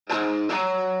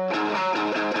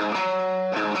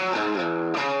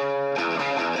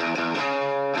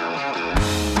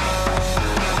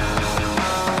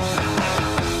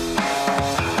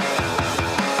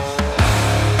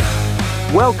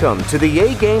Welcome to the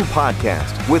A-Game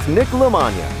Podcast with Nick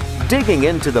LaMagna, digging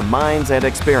into the minds and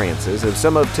experiences of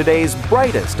some of today's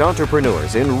brightest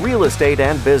entrepreneurs in real estate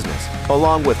and business,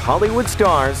 along with Hollywood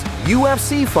stars,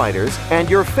 UFC fighters, and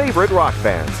your favorite rock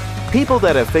bands. People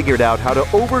that have figured out how to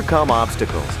overcome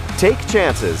obstacles, take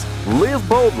chances, live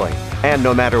boldly, and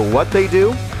no matter what they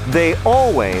do, they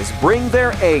always bring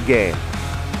their A-game.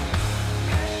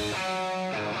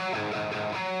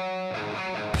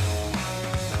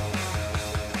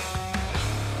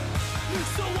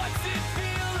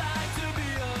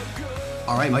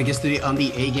 All right, my guest today on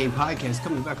the A-Game Podcast,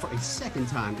 coming back for a second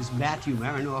time, is Matthew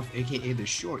Merenoff, a.k.a. the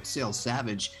Short Sale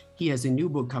Savage. He has a new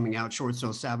book coming out, Short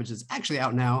Sale Savage. It's actually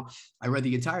out now. I read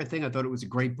the entire thing. I thought it was a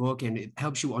great book, and it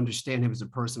helps you understand him as a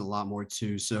person a lot more,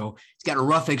 too. So he's got a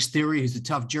rough exterior. He's a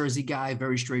tough Jersey guy,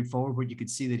 very straightforward, but you can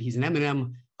see that he's an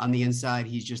M&M on the inside.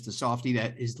 He's just a softie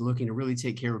that is looking to really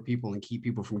take care of people and keep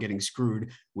people from getting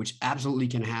screwed, which absolutely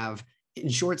can have in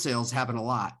short sales happen a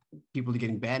lot. People are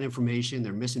getting bad information.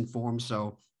 They're misinformed.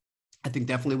 So I think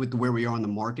definitely with where we are in the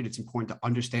market, it's important to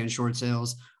understand short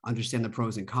sales, understand the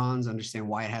pros and cons, understand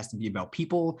why it has to be about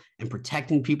people and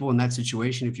protecting people in that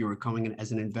situation. If you were coming in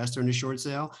as an investor in a short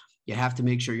sale, you have to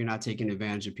make sure you're not taking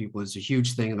advantage of people. It's a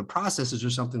huge thing. And the processes are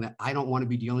something that I don't want to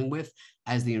be dealing with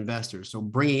as the investor. So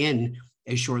bringing in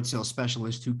a short sale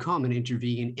specialist to come and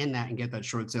intervene in that and get that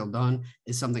short sale done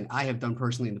is something I have done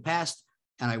personally in the past,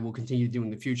 and I will continue to do in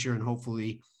the future. And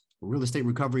hopefully Real Estate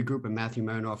Recovery Group and Matthew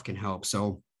Merenoff can help.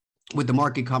 So with the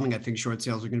market coming, I think short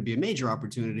sales are going to be a major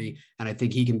opportunity, and I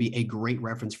think he can be a great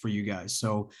reference for you guys.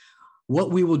 So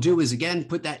what we will do is, again,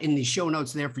 put that in the show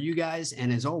notes there for you guys.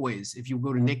 And as always, if you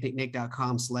go to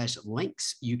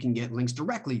nicknicknick.com/links, you can get links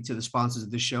directly to the sponsors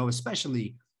of the show,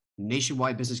 especially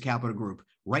Nationwide Business Capital Group.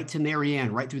 Right to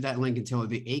Marianne, right through that link, and tell her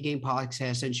the A-Game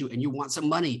Podcast sent you and you want some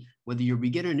money, whether you're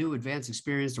beginner, new, advanced,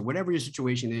 experienced, or whatever your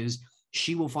situation is.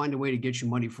 She will find a way to get you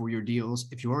money for your deals.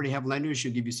 If you already have lenders,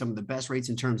 she'll give you some of the best rates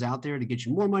and terms out there to get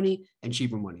you more money and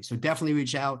cheaper money. So definitely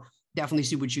reach out, definitely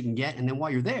see what you can get. And then while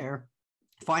you're there,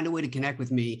 find a way to connect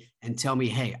with me and tell me,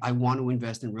 hey, I want to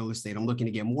invest in real estate. I'm looking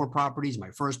to get more properties, my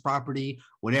first property,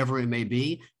 whatever it may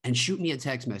be. And shoot me a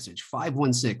text message,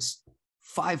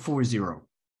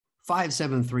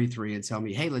 516-540-5733, and tell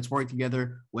me, hey, let's work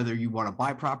together, whether you want to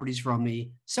buy properties from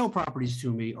me, sell properties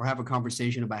to me, or have a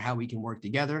conversation about how we can work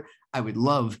together. I would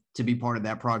love to be part of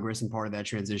that progress and part of that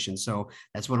transition. So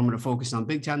that's what I'm going to focus on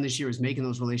big time this year, is making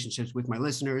those relationships with my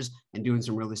listeners and doing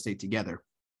some real estate together.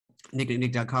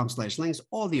 nicknick.com/links,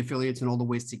 all the affiliates and all the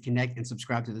ways to connect and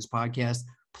subscribe to this podcast.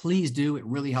 Please do. It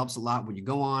really helps a lot when you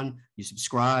go on, you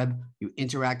subscribe, you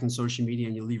interact on social media,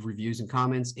 and you leave reviews and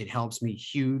comments. It helps me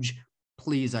huge.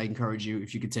 Please, I encourage you,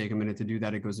 if you could take a minute to do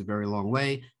that, it goes a very long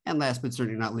way. And last but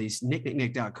certainly not least,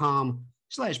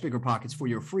 nicknicknick.com/biggerpockets for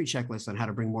your free checklist on how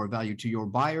to bring more value to your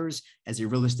buyers as a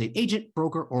real estate agent,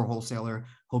 broker, or wholesaler.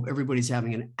 Hope everybody's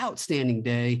having an outstanding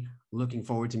day. Looking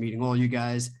forward to meeting all you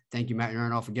guys. Thank you, Matt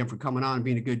Merenoff, again for coming on and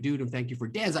being a good dude. And thank you for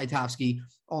Dan Zaitovsky,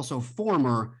 also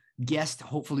former guest,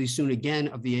 hopefully soon again,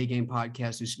 of the A-Game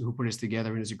Podcast, who put us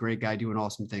together and is a great guy doing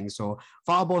awesome things. So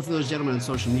follow both of those gentlemen on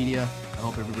social media. I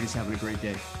hope everybody's having a great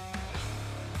day.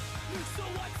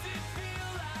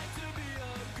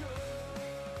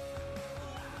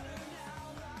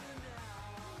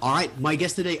 All right, my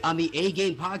guest today on the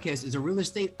A-Game Podcast is a real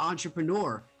estate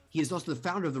entrepreneur. He is also the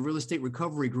founder of the Real Estate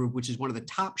Recovery Group, which is one of the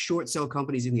top short sale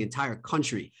companies in the entire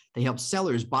country. They help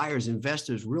sellers, buyers,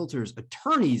 investors, realtors,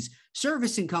 attorneys,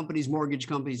 servicing companies, mortgage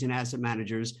companies, and asset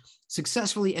managers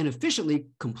successfully and efficiently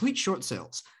complete short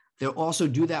sales. They'll also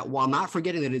do that while not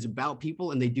forgetting that it's about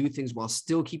people, and they do things while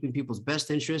still keeping people's best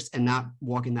interests and not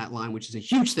walking that line, which is a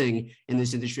huge thing in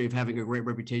this industry of having a great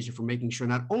reputation for making sure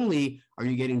not only are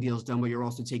you getting deals done, but you're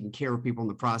also taking care of people in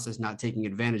the process, not taking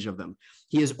advantage of them.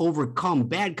 He has overcome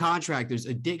bad contractors,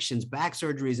 addictions, back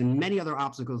surgeries, and many other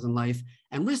obstacles in life,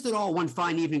 and risked it all one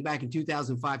fine evening back in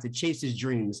 2005 to chase his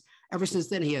dreams. Ever since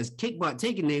then, he has kicked butt,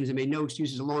 taken names, and made no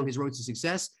excuses along his road to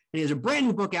success. And he has a brand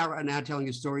new book out right now telling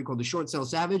his story called The Short Sale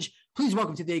Savage. Please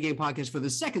welcome to the A-Game Podcast for the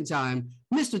second time,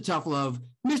 Mr. Tough Love,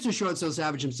 Mr. Short Sale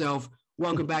Savage himself.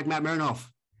 Welcome back, Matt Merenoff.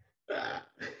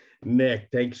 Nick,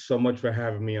 thanks so much for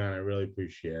having me on. I really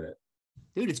appreciate it.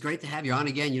 Dude, it's great to have you on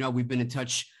again. You know, we've been in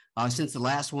touch since the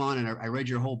last one, and I read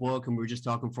your whole book, and we were just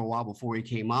talking for a while before you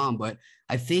came on. But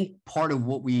I think part of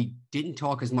what we didn't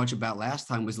talk as much about last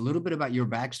time was a little bit about your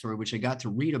backstory, which I got to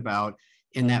read about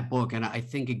in that book. And I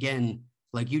think, again,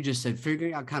 like you just said,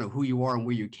 figuring out kind of who you are and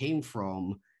where you came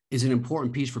from is an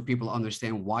important piece for people to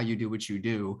understand why you do what you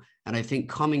do. And I think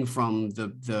coming from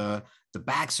the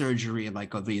back surgery and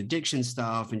like the addiction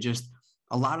stuff and just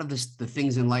a lot of the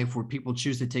things in life where people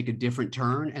choose to take a different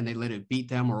turn and they let it beat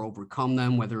them or overcome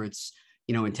them, whether it's,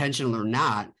 intentional or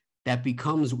not, that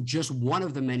becomes just one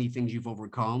of the many things you've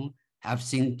overcome. I've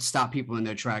seen stop people in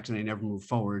their tracks and they never move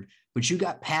forward. But you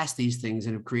got past these things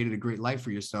and have created a great life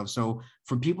for yourself. So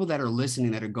for people that are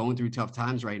listening that are going through tough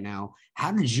times right now,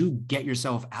 how did you get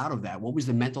yourself out of that? What was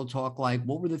the mental talk like?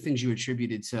 What were the things you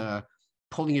attributed to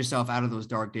pulling yourself out of those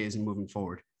dark days and moving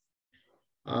forward?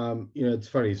 It's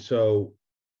funny. So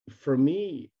for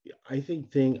me, I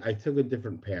took a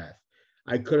different path.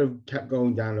 I could have kept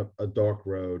going down a dark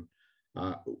road.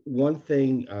 One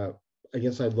thing I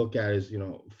guess I look at is,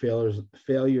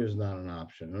 failure is not an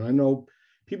option. And I know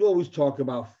people always talk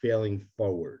about failing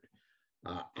forward.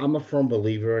 I'm a firm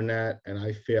believer in that, and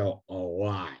I fail a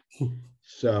lot.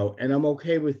 So, and I'm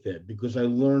okay with it because I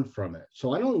learned from it.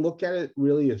 So I don't look at it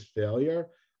really as failure.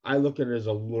 I look at it as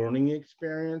a learning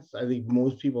experience. I think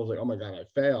most people are like, oh my God, I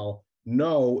fail.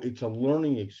 No, it's a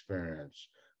learning experience.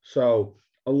 So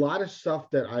a lot of stuff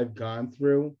that I've gone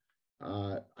through,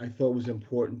 I thought was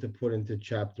important to put into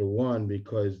chapter one,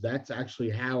 because that's actually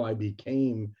how I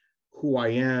became who I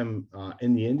am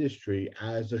in the industry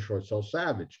as a short sale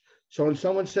savage. So when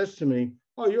someone says to me,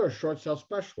 oh, you're a short sale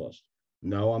specialist.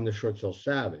 No, I'm the short sale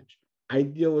savage. I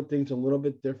deal with things a little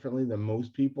bit differently than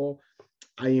most people.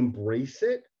 I embrace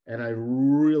it and I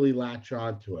really latch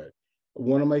onto it.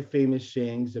 One of my famous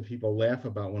sayings that people laugh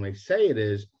about when I say it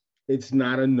is, it's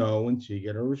not a no until you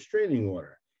get a restraining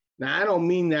order. Now, I don't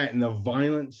mean that in a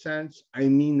violent sense. I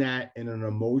mean that in an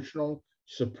emotional,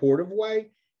 supportive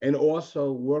way, and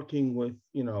also working with,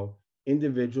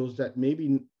 individuals that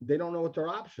maybe they don't know what their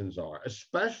options are,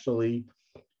 especially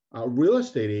real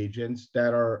estate agents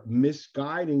that are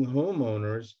misguiding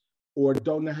homeowners or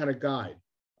don't know how to guide,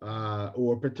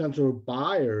 or potential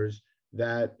buyers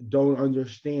that don't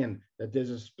understand that there's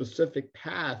a specific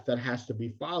path that has to be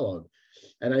followed.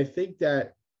 And I think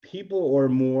that people are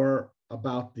more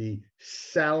about the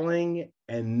selling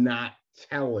and not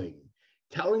telling.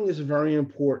 Telling is very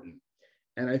important.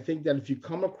 And I think that if you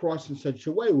come across in such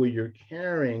a way where you're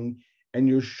caring and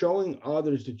you're showing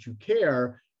others that you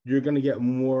care, you're going to get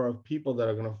more of people that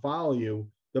are going to follow you.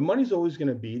 The money's always going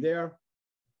to be there.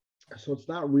 So it's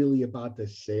not really about the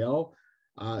sale.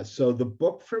 So the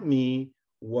book for me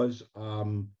was,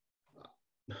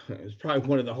 it was probably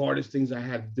one of the hardest things I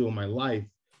had to do in my life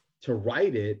to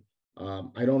write it.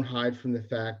 I don't hide from the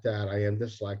fact that I am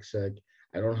dyslexic.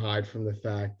 I don't hide from the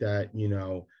fact that,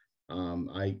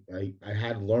 I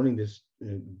had learning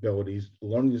disabilities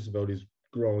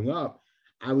growing up.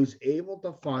 I was able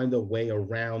to find a way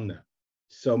around them.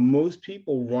 So most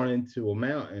people run into a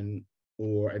mountain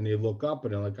and they look up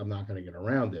and they're like, I'm not going to get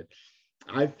around it.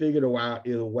 I figured out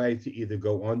either way to either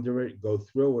go under it, go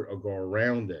through it, or go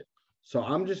around it. So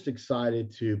I'm just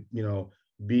excited to,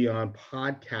 be on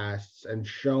podcasts and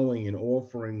showing and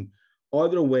offering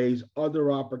other ways,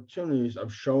 other opportunities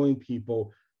of showing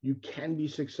people you can be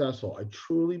successful. I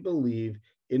truly believe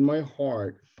in my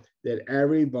heart that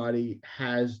everybody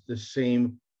has the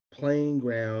same playing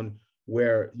ground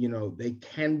where, they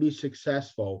can be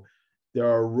successful. There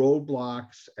are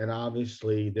roadblocks and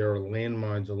obviously there are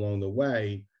landmines along the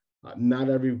way. Not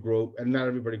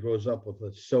everybody grows up with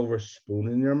a silver spoon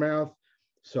in their mouth.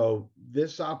 So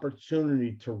this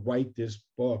opportunity to write this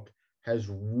book has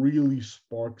really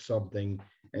sparked something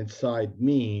inside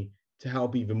me to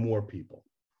help even more people.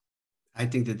 I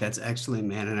think that that's excellent,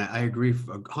 man. And I agree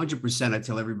 100%. I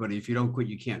tell everybody, if you don't quit,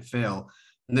 you can't fail.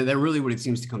 And then that really what it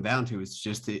seems to come down to. It's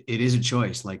just, it is a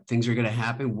choice. Like things are going to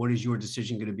happen. What is your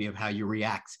decision going to be of how you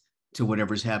react to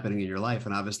whatever's happening in your life?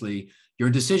 And obviously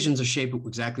your decisions are shaped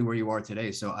exactly where you are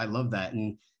today. So I love that.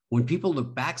 And when people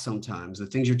look back, sometimes the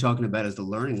things you're talking about as the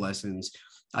learning lessons,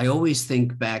 I always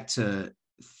think back to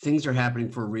things are happening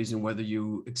for a reason, whether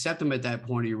you accept them at that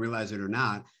point or you realize it or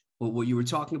not. But what you were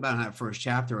talking about in that first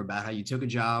chapter about how you took a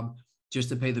job just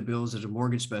to pay the bills as a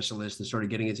mortgage specialist and started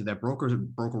getting into that broker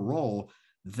role,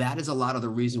 that is a lot of the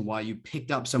reason why you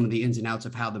picked up some of the ins and outs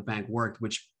of how the bank worked,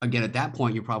 which again, at that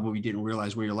point, you probably didn't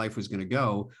realize where your life was going to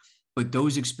go. But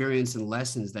those experiences and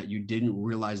lessons that you didn't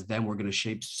realize then were going to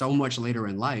shape so much later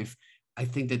in life. I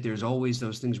think that there's always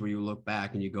those things where you look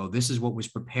back and you go, this is what was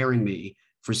preparing me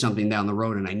for something down the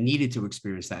road. And I needed to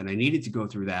experience that. And I needed to go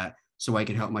through that so I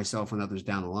could help myself and others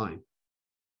down the line.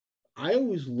 I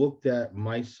always looked at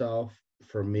myself,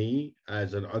 for me,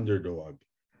 as an underdog.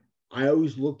 I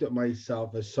always looked at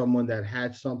myself as someone that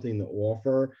had something to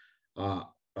offer,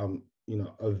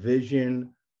 a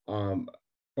vision,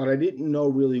 but I didn't know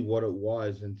really what it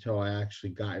was until I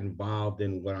actually got involved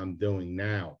in what I'm doing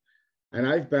now. And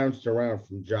I've bounced around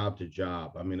from job to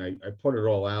job. I mean, I put it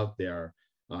all out there.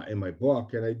 in my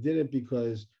book. And I did it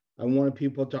because I wanted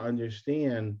people to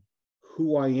understand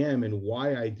who I am and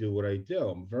why I do what I do.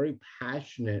 I'm very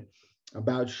passionate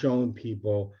about showing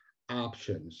people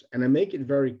options. And I make it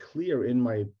very clear in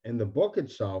the book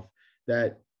itself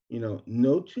that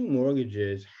no two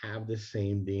mortgages have the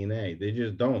same DNA. They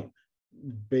just don't.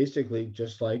 Basically,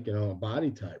 just like a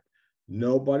body type.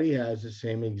 Nobody has the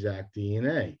same exact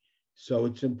DNA. So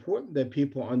it's important that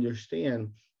people understand,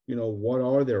 what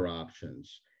are their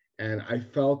options. And I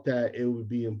felt that it would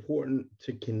be important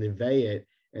to convey it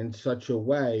in such a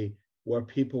way where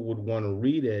people would want to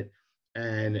read it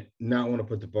and not want to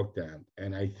put the book down.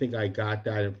 And I think I got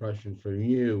that impression from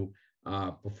you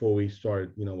before we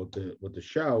started, with the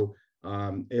show.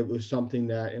 It was something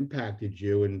that impacted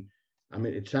you, and I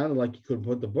mean, it sounded like you couldn't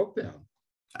put the book down,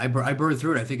 I burned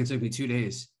through it. I think it took me 2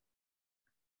 days.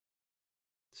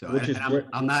 So which is great.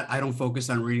 I don't focus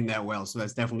on reading that well. So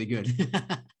that's definitely good.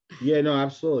 Yeah, no,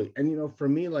 absolutely. And for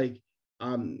me, like,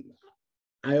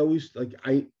 I always like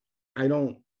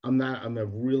I'm a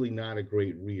really not a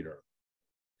great reader.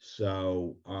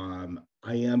 So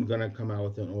I am gonna come out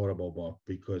with an Audible book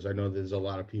because I know there's a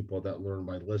lot of people that learn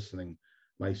by listening,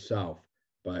 myself.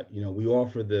 But we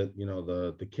offer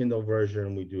the Kindle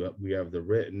version. We have the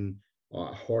written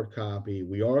hard copy.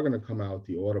 We are gonna come out with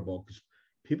the Audible because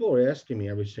people are asking me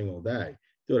every single day,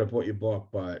 dude, I bought your book,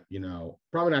 but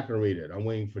probably not gonna read it. I'm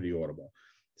waiting for the Audible.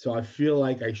 So I feel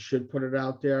like I should put it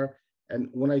out there. And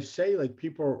when I say, like,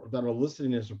 people that are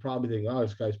listening to this are probably thinking, oh,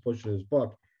 this guy's pushing his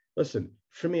book. Listen,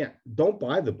 for me, don't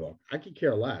buy the book. I could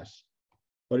care less.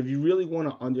 But if you really want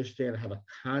to understand how the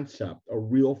concept, a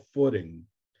real footing,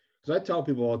 because I tell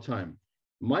people all the time,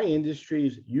 my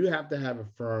industries, you have to have a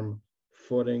firm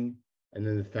footing and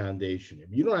then the foundation.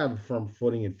 If you don't have a firm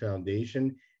footing and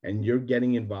foundation and you're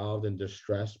getting involved in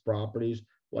distressed properties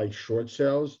like short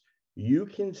sales, you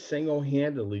can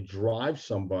single-handedly drive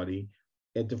somebody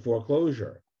into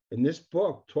foreclosure. And this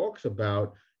book talks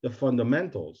about the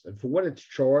fundamentals. And for what it's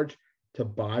charged to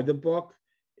buy the book,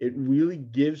 it really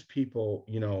gives people,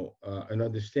 an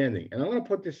understanding. And I'm going to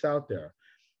put this out there.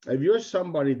 If you're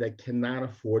somebody that cannot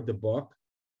afford the book,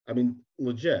 I mean,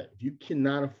 legit, if you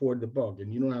cannot afford the book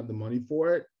and you don't have the money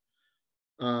for it,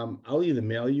 I'll either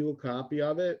mail you a copy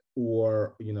of it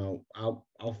or,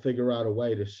 I'll figure out a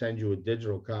way to send you a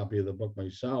digital copy of the book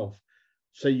myself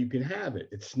so you can have it.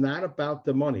 It's not about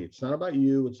the money. It's not about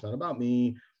you. It's not about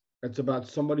me. It's about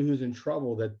somebody who's in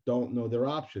trouble that don't know their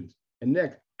options. And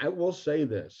Nick, I will say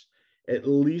this, at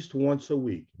least once a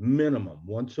week, minimum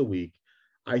once a week,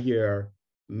 I hear,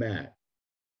 Matt,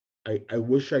 I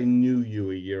wish I knew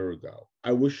you a year ago.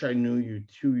 I wish I knew you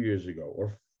 2 years ago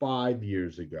or 5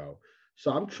 years ago.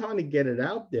 So I'm trying to get it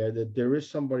out there that there is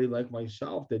somebody like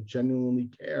myself that genuinely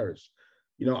cares.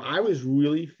 I was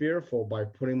really fearful by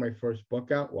putting my first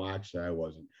book out. Well, actually, I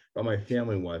wasn't, but my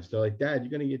family was. They're like, Dad,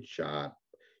 you're going to get shot,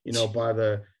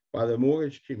 by the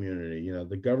mortgage community.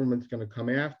 The government's going to come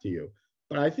after you.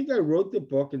 But I think I wrote the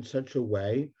book in such a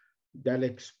way that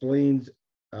explains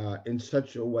in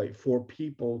such a way for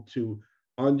people to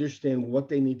understand what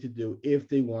they need to do if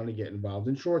they want to get involved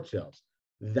in short sales.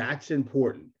 That's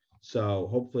important. So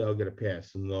hopefully I'll get a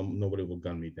pass and nobody will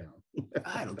gun me down.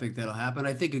 I don't think that'll happen.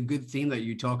 I think a good theme that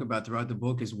you talk about throughout the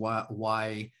book is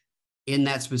why in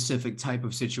that specific type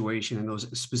of situation and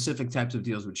those specific types of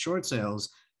deals with short sales,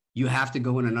 you have to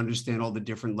go in and understand all the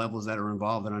different levels that are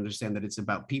involved and understand that it's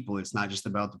about people. It's not just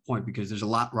about the point, because there's a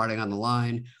lot riding on the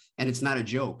line and it's not a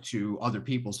joke to other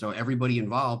people. So everybody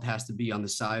involved has to be on the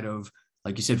side of,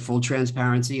 like you said, full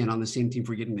transparency and on the same team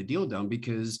for getting the deal done,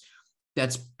 because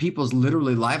that's people's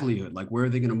literally livelihood. Like, where are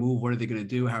they going to move? What are they going to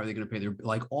do? How are they going to pay their,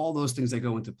 like, all those things that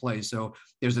go into play. So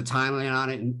there's a timeline on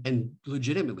it, and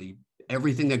legitimately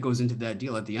everything that goes into that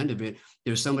deal at the end of it,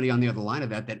 there's somebody on the other line of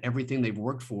that everything they've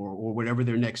worked for or whatever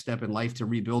their next step in life to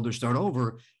rebuild or start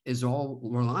over is all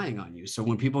relying on you. So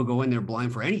when people go in there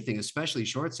blind for anything, especially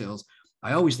short sales,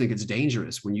 I always think it's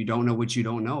dangerous when you don't know what you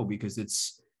don't know, because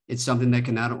it's something that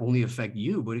can not only affect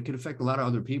you, but it can affect a lot of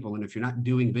other people. And if you're not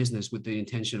doing business with the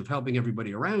intention of helping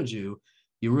everybody around you,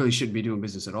 you really shouldn't be doing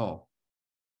business at all.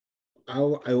 I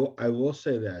will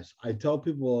say this. I tell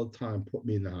people all the time, put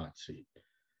me in the hot seat.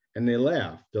 And they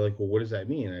laugh. They're like, well, what does that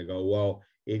mean? I go, well,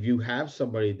 if you have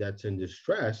somebody that's in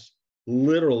distress,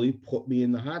 literally put me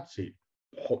in the hot seat.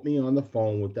 Put me on the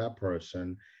phone with that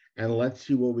person and let's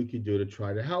see what we could do to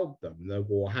try to help them. And they go,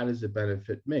 well, how does it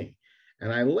benefit me?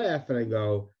 And I laugh and I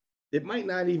go, it might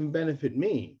not even benefit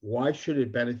me. Why should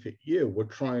it benefit you? We're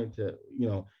trying to,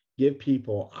 give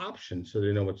people options so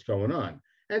they know what's going on.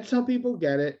 And some people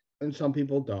get it and some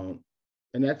people don't.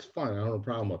 And that's fine. I don't have a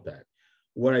problem with that.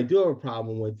 What I do have a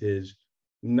problem with is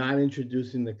not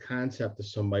introducing the concept to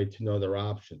somebody to know their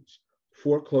options.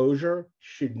 Foreclosure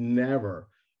should never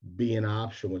be an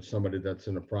option with somebody that's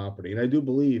in a property. And I do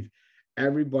believe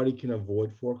everybody can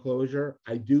avoid foreclosure.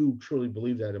 I do truly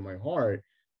believe that in my heart,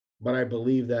 but I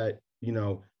believe that,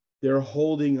 they're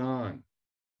holding on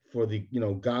for the,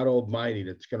 God Almighty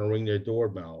that's going to ring the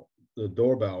doorbell,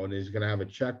 and he's going to have a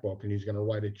checkbook and he's going to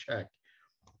write a check.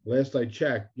 Last I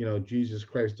checked, Jesus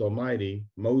Christ Almighty,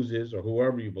 Moses, or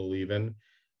whoever you believe in,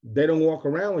 they don't walk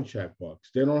around with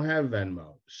checkbooks. They don't have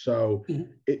Venmo. So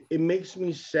it makes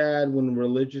me sad when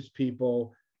religious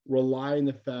people rely on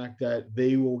the fact that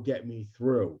they will get me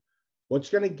through. What's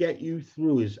going to get you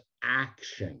through is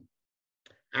action.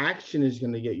 Action is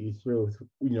going to get you through,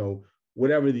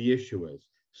 whatever the issue is.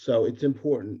 So it's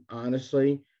important,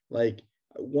 honestly. Like,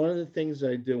 one of the things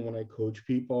I do when I coach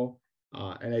people,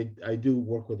 and I do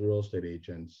work with real estate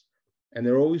agents, and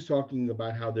they're always talking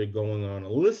about how they're going on a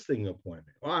listing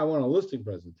appointment. Oh, I want a listing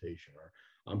presentation, or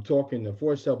I'm talking to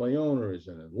for sale by owners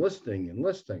and a listing. I'm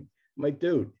like,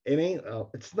 dude,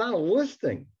 it's not a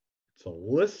listing. It's a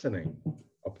listening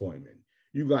appointment.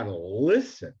 You got to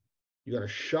listen. You got to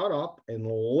shut up and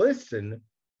listen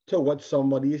to what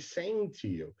somebody is saying to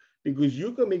you, because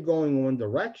you can be going one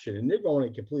direction and they're going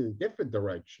a completely different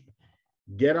direction.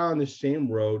 Get on the same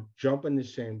road, jump in the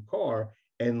same car,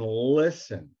 and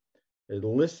listen.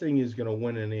 Listening is going to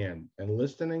win in the end. And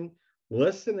listening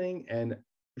and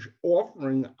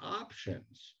offering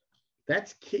options.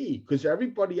 That's key, because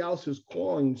everybody else is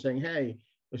calling and saying, hey,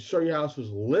 I saw your house was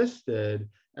listed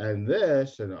and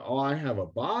this, and oh, I have a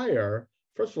buyer.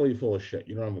 First of all, you're full of shit.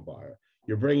 You don't have a buyer.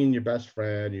 You're bringing your best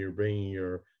friend, you're bringing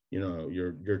your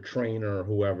trainer, or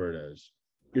whoever it is,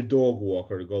 your dog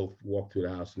walker, to go walk through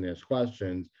the house and ask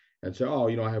questions and say, oh,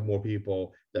 I have more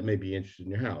people that may be interested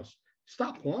in your house.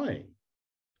 Stop lying.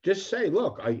 Just say,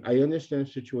 look, I understand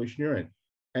the situation you're in.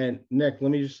 And Nick,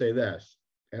 let me just say this,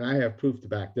 and I have proof to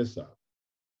back this up.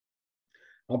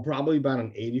 I'm probably about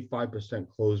an 85%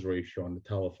 close ratio on the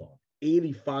telephone.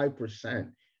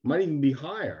 85%. Might even be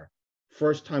higher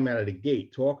first time out of the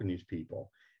gate talking to these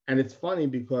people. And it's funny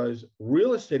because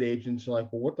real estate agents are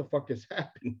like, well, what the fuck is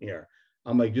happening here?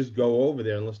 I'm like, just go over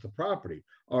there and list the property.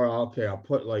 Or, okay, I'll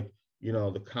put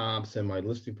the comps and my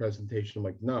listing presentation. I'm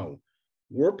like, no,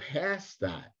 we're past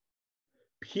that.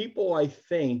 People, I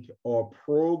think, are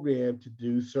programmed to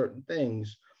do certain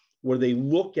things where they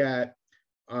look at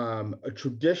a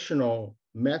traditional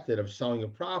method of selling a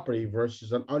property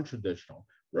versus an untraditional.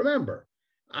 Remember,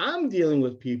 I'm dealing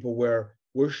with people where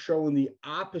we're showing the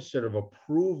opposite of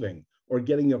approving or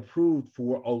getting approved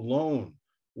for a loan.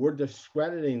 We're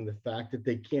discrediting the fact that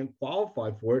they can't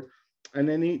qualify for it, and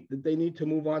they need to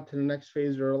move on to the next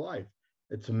phase of their life.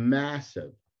 It's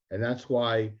massive. And that's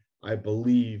why I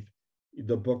believe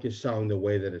the book is selling the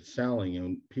way that it's selling.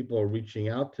 And people are reaching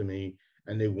out to me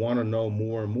and they want to know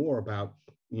more and more about,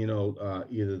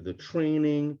 either the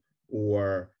training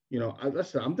or,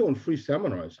 listen, I'm doing free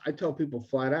seminars. I tell people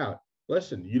flat out,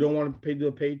 listen, you don't want to do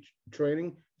a paid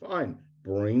training? Fine.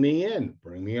 Bring me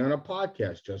on a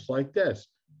podcast just like this,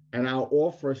 and I'll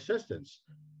offer assistance.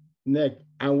 Nick,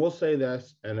 I will say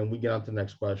this, and then we get on to the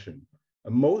next question.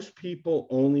 Most people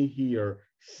only hear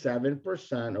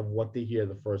 7% of what they hear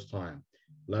the first time.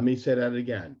 Let me say that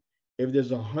again. If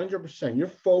there's 100%, you're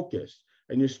focused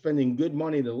and you're spending good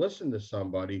money to listen to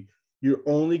somebody, you're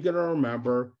only going to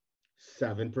remember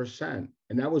 7%.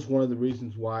 And that was one of the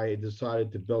reasons why I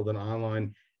decided to build an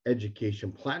online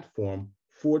education platform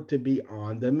for it to be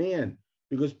on demand,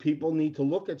 because people need to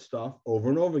look at stuff over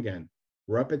and over again.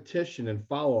 Repetition and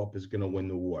follow-up is going to win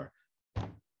the war.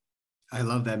 I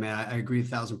love that, man. I agree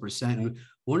 1,000%. And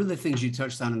one of the things you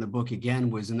touched on in the book again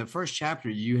was in the first chapter,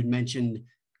 you had mentioned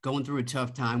going through a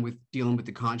tough time with dealing with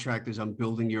the contractors on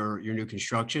building your new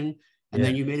construction. And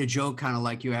then you made a joke, kind of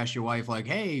like you asked your wife, like,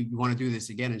 hey, you want to do this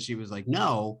again? And she was like,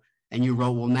 no. And you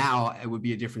wrote, well, now it would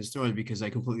be a different story because I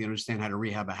completely understand how to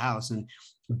rehab a house. And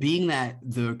being that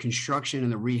the construction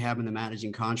and the rehab and the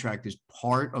managing contract is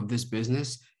part of this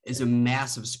business is a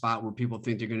massive spot where people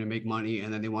think they're going to make money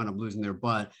and then they wind up losing their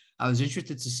butt. I was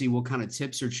interested to see what kind of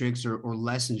tips or tricks or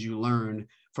lessons you learned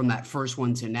from that first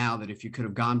one to now, that if you could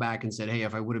have gone back and said, hey,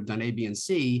 if I would have done A, B, and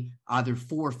C, either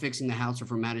for fixing the house or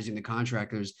for managing the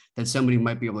contractors, that somebody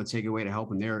might be able to take away to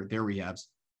help in their rehabs.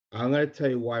 I'm going to tell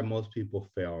you why most people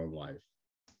fail in life.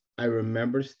 I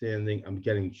remember standing, I'm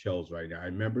getting chills right now. I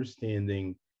remember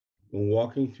standing and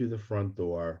walking through the front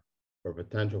door or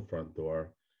potential front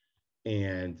door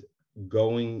and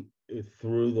going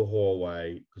through the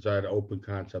hallway because I had an open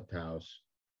concept house,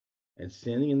 and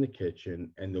standing in the kitchen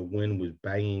and the wind was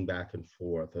banging back and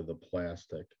forth of the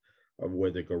plastic of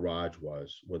where the garage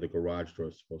was, where the garage door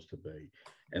was supposed to be,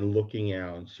 and looking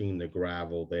out and seeing the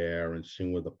gravel there and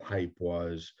seeing where the pipe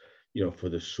was, for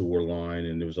the sewer line.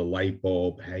 And there was a light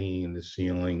bulb hanging in the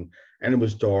ceiling, and it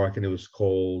was dark and it was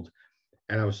cold.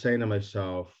 And I was saying to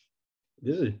myself,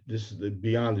 this is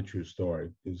beyond the true story.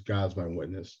 Because God's my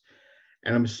witness.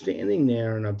 And I'm standing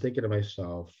there and I'm thinking to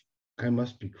myself, I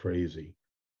must be crazy.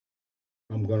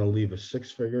 I'm going to leave a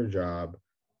 6-figure job,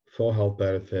 full health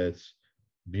benefits,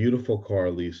 beautiful car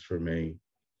lease for me,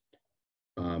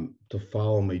 to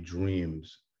follow my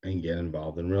dreams and get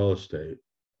involved in real estate.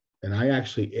 And I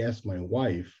actually asked my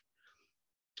wife,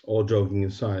 all joking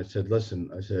aside, I said, listen,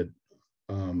 I said,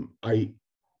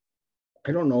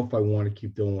 I don't know if I want to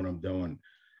keep doing what I'm doing.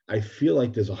 I feel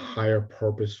like there's a higher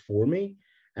purpose for me,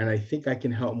 and I think I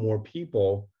can help more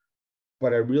people,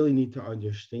 but I really need to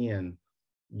understand,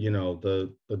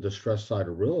 the distress side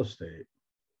of real estate.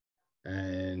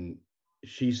 And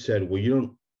she said,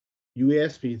 well, you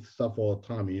ask me stuff all the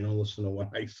time and you don't listen to what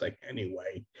I say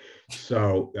anyway.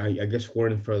 So I guess we're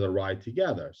in for the ride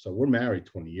together. So we're married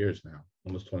 20 years now,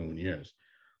 almost 21 years.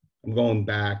 I'm going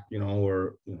back,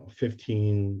 or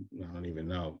 15, I don't even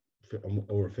know,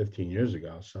 over 15 years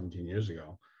ago, 17 years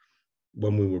ago,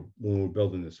 when we were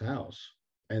building this house.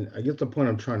 And I guess the point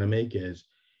I'm trying to make is,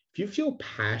 if you feel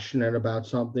passionate about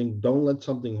something, don't let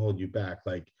something hold you back.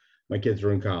 Like, my kids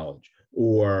are in college,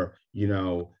 or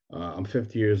I'm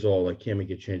 50 years old, I can't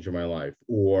make a change in my life,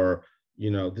 or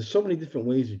there's so many different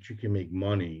ways that you can make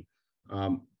money.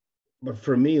 But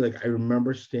for me, like, I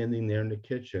remember standing there in the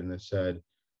kitchen and said,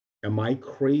 am I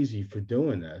crazy for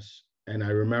doing this? And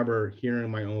I remember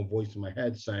hearing my own voice in my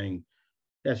head saying,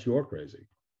 yes, you're crazy.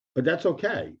 But that's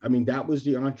okay. I mean, that was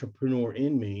the entrepreneur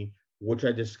in me, which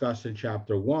I discussed in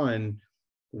chapter 1,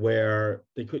 where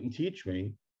they couldn't teach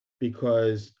me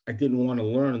because I didn't want to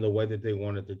learn the way that they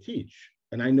wanted to teach.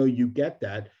 And I know you get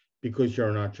that because you're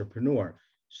an entrepreneur.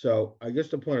 So I guess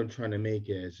the point I'm trying to make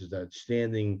is that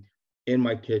standing in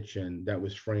my kitchen that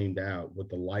was framed out with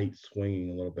the light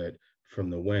swinging a little bit from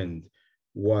the wind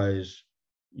was,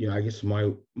 I guess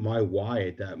my why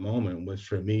at that moment was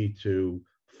for me to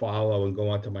follow and go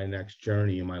on to my next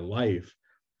journey in my life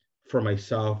for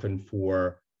myself and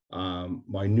for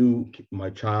my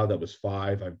child that was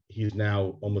 5. He's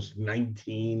now almost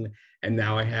 19, and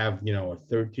now I have a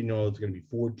 13-year-old. It's going to be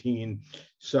 14.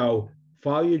 So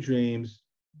follow your dreams,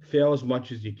 fail as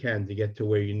much as you can to get to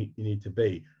where you need to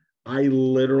be. I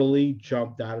literally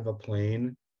jumped out of a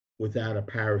plane without a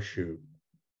parachute,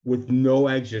 with no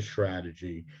exit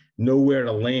strategy, nowhere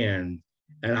to land,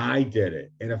 and I did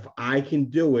it. And if I can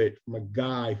do it from a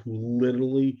guy who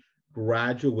literally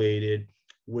graduated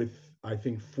with, I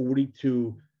think,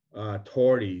 42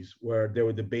 tardies, where they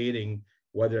were debating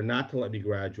whether or not to let me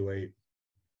graduate,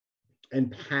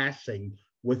 and passing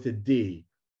with a D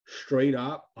straight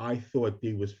up, I thought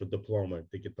D was for diploma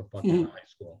to get the fuck out of high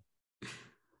school.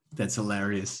 That's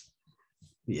hilarious.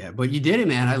 Yeah, but you did it,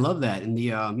 man. I love that. And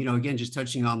the, again, just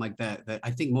touching on like that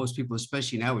I think most people,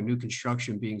 especially now with new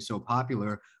construction being so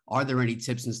popular, are there any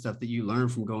tips and stuff that you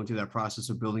learned from going through that process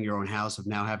of building your own house, of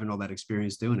now having all that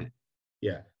experience doing it?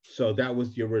 Yeah. So that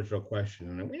was the original question,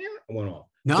 and I went off.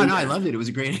 No, so, I loved it. It was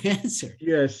a great answer.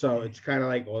 Yeah. So it's kind of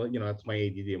like, well, that's my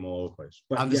ADD. I'm all over the place.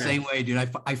 But I'm the same way, dude.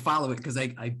 I follow it because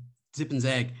I zip and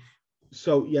zag.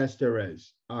 So yes, there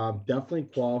is. Definitely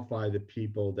qualify the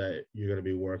people that you're going to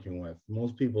be working with.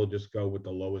 Most people just go with the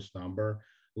lowest number.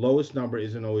 Lowest number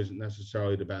isn't always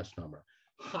necessarily the best number.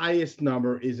 Highest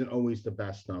number isn't always the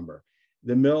best number.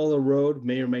 The middle of the road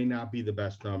may or may not be the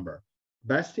best number.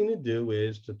 Best thing to do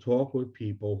is to talk with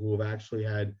people who have actually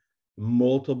had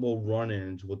multiple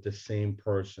run-ins with the same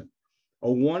person.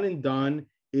 A one and done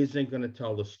isn't going to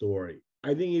tell the story.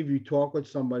 I think if you talk with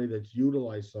somebody that's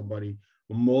utilized somebody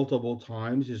multiple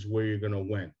times is where you're going to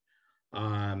win.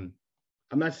 I'm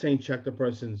not saying check the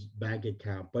person's bank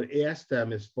account, but ask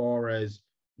them as far as,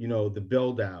 the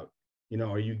build out,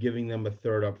 are you giving them a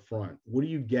third up front? What are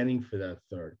you getting for that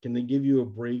third? Can they give you a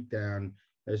breakdown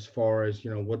as far as,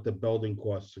 what the building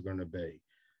costs are going to be?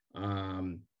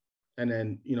 And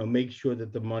then, make sure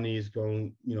that the money is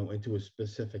going, into a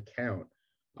specific account.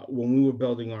 When we were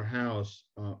building our house,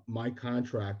 my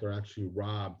contractor actually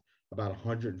robbed about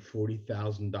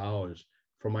 $140,000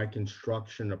 for my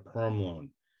construction, a perm loan.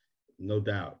 No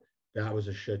doubt. That was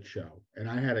a shit show. And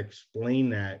I had to explain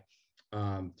that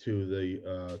to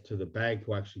the bank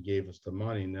who actually gave us the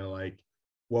money. And they're like,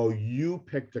 well, you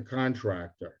picked the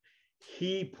contractor.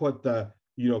 He put the,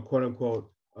 quote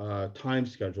unquote, time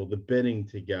schedule, the bidding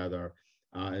together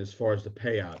as far as the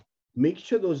payout. Make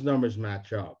sure those numbers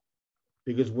match up.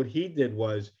 Because what he did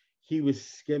was he was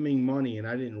skimming money, and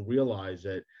I didn't realize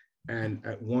it. And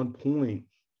at one point,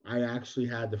 I actually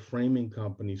had the framing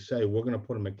company say, we're going to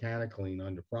put a mechanic lien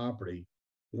on the property,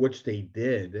 which they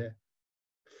did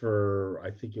for,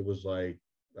 I think it was like,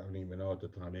 I don't even know at the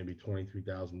time, maybe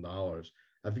 $23,000.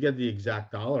 I forget the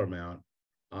exact dollar amount.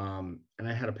 And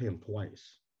I had to pay him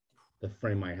twice to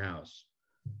frame my house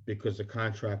because the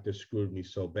contractor screwed me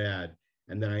so bad.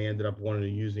 And then I ended up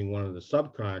using one of the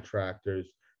subcontractors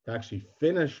to actually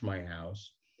finish my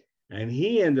house. And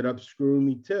he ended up screwing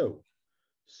me too.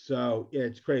 So yeah,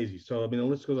 it's crazy. So I mean, the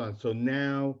list goes on. So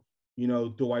now,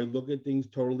 do I look at things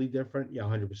totally different? Yeah,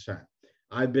 100%.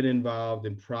 I've been involved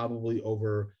in probably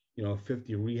over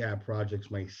 50 rehab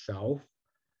projects myself.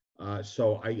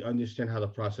 So I understand how the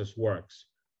process works.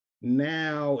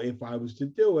 Now, if I was to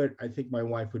do it, I think my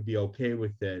wife would be okay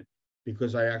with it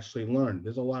because I actually learned.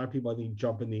 There's a lot of people I think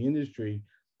jump in the industry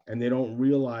and they don't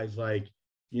realize, like,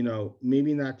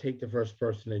 maybe not take the first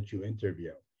person that you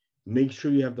interview. Make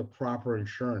sure you have the proper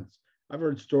insurance. I've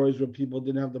heard stories where people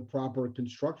didn't have the proper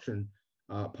construction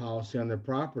policy on their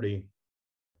property,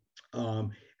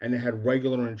 and they had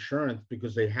regular insurance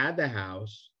because they had the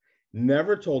house,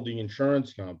 never told the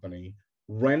insurance company,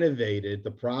 renovated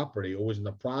the property or was in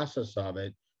the process of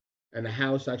it, and the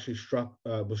house actually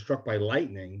was struck by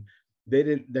lightning. They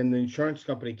didn't. Then the insurance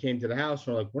company came to the house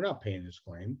and were like, "We're not paying this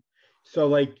claim." So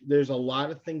like, there's a lot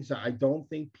of things that I don't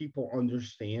think people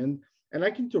understand, and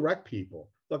I can direct people.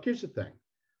 Look, here's the thing.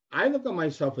 I look at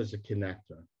myself as a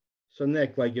connector. So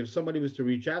Nick, like if somebody was to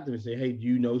reach out to me and say, "Hey, do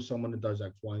you know someone that does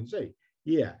X, Y, and Z?"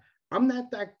 Yeah, I'm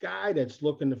not that guy that's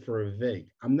looking for a vig.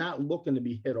 I'm not looking to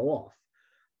be hit off.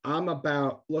 I'm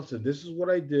about, listen, this is what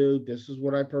I do. This is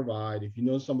what I provide. If you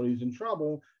know somebody who's in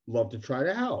trouble, love to try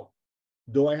to help.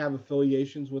 Do I have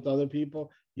affiliations with other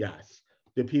people? Yes.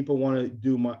 Do people want to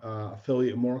do my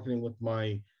affiliate marketing with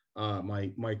my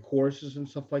courses and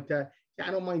stuff like that? Yeah,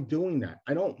 I don't mind doing that.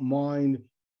 I don't mind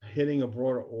hitting a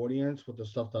broader audience with the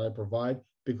stuff that I provide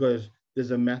because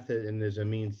there's a method and there's a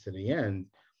means to the end.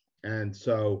 And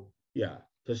so, yeah,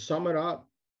 to sum it up,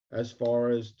 as far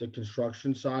as the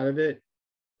construction side of it,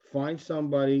 find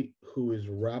somebody who is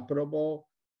reputable,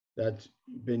 that's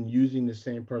been using the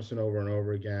same person over and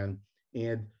over again.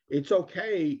 And it's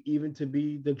okay even to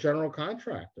be the general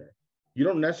contractor. You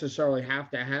don't necessarily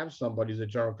have to have somebody who's a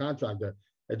general contractor.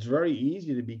 It's very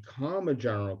easy to become a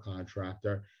general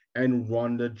contractor and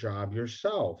run the job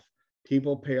yourself.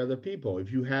 People pay other people.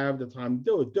 If you have the time to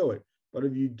do it, do it. But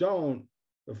if you don't,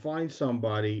 find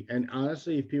somebody. And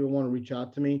honestly, if people want to reach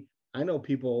out to me, I know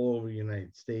people all over the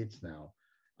United States now.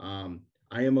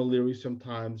 I am a leery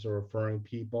sometimes of referring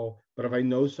people, but if I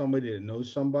know somebody that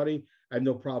knows somebody, I have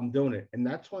no problem doing it. And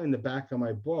that's why in the back of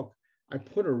my book, I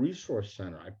put a resource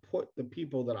center. I put the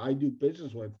people that I do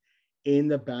business with in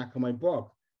the back of my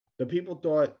book. The people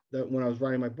thought that when I was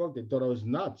writing my book, they thought I was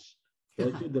nuts. They're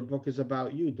like, dude, the book is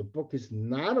about you. The book is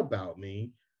not about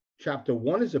me. Chapter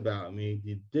one is about me.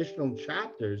 The additional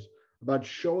chapters about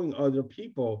showing other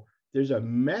people there's a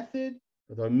method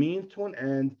with a means to an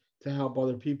end to help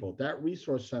other people. That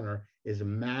resource center is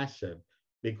massive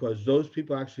because those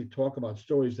people actually talk about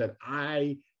stories that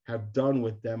I have done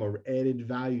with them or added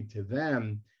value to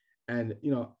them. And,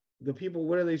 the people,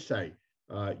 what do they say?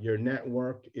 Your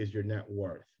network is your net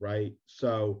worth, right?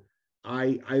 So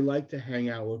I like to hang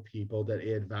out with people that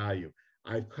add value.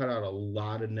 I've cut out a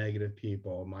lot of negative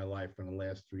people in my life in the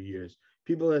last 3 years,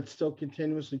 people that still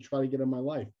continuously try to get in my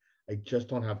life. I just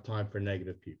don't have time for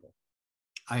negative people.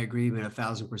 I agree, man,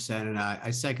 1,000%. And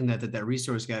I second that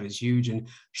resource guide is huge. And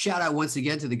shout out once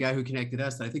again to the guy who connected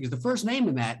us, that I think is the first name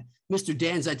in that, Mr.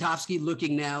 Dan Zaitovsky,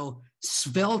 looking now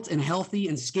svelte and healthy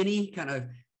and skinny, kind of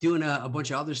doing a bunch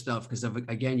of other stuff. Because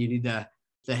again, you need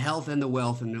the health and the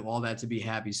wealth and all that to be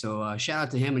happy. So shout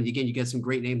out to him. And again, you get some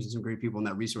great names and some great people in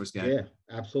that resource guide.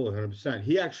 Yeah, absolutely. 100%.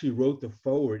 He actually wrote the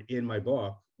forward in my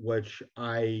book, which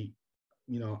I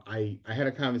had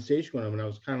a conversation with him and I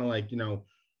was kind of like,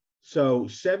 so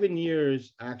 7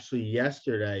 years, actually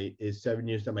yesterday is 7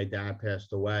 years that my dad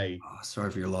passed away. Oh,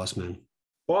 sorry for your loss, man.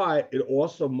 But it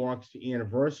also marks the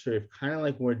anniversary of kind of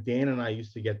like where Dan and I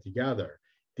used to get together.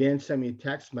 Dan sent me a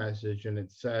text message and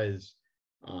it says,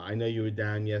 I know you were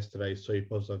down yesterday, so you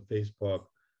posted on Facebook.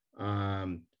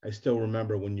 I still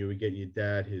remember when you were getting your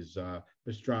dad his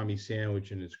pastrami sandwich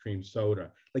and his cream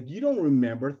soda. Like, you don't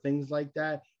remember things like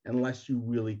that unless you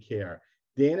really care.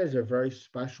 Dan is a very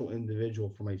special individual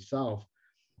for myself.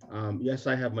 Yes,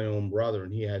 I have my own brother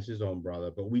and he has his own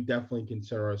brother, but we definitely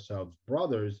consider ourselves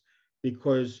brothers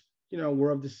because, we're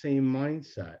of the same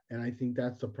mindset. And I think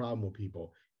that's the problem with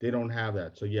people. They don't have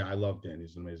that. So yeah, I love Dan.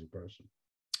 He's an amazing person.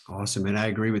 Awesome, and I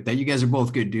agree with that. You guys are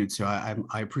both good dudes, so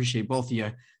I appreciate both of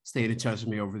you staying in touch with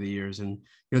me over the years. And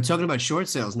talking about short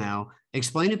sales now,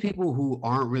 explain to people who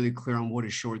aren't really clear on what a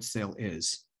short sale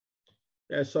is.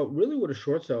 Yeah, so really what a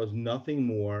short sale is nothing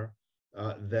more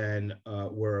than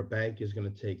where a bank is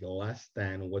going to take less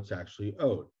than what's actually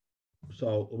owed.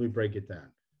 So let me break it down.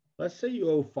 Let's say you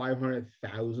owe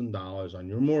 $500,000 on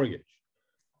your mortgage.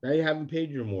 Now you haven't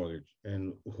paid your mortgage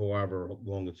and however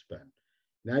long it's been.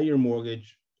 Now your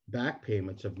mortgage back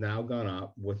payments have now gone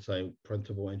up with say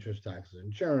principal, interest, taxes,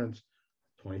 insurance,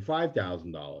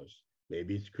 $25,000.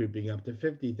 Maybe it's creeping up to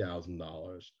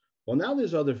 $50,000. Well, now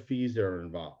there's other fees that are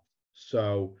involved.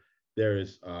 So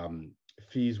there's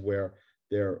fees where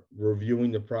they're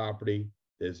reviewing the property.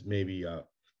 There's maybe a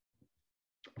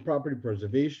property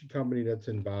preservation company that's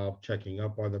involved checking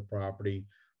up on the property.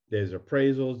 There's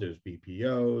appraisals, there's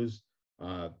BPOs,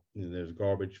 there's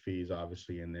garbage fees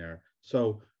obviously in there.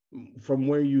 So from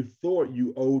where you thought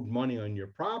you owed money on your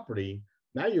property,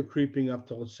 now you're creeping up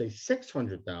to let's say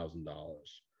 $600,000.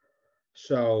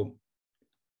 So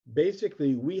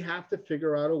basically, we have to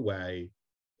figure out a way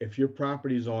if your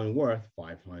property is only worth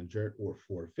 500 or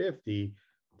 450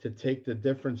 to take the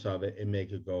difference of it and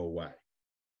make it go away.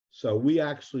 So we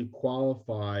actually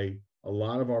qualify a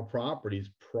lot of our properties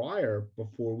prior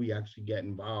before we actually get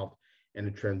involved in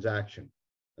a transaction.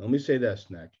 And let me say this,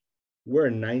 Nick, we're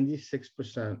a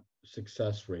 96%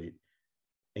 success rate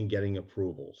in getting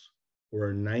approvals.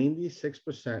 We're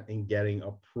 96% in getting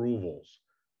approvals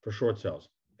for short sales.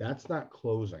 That's not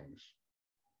closings.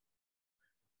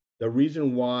 The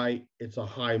reason why it's a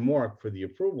high mark for the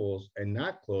approvals and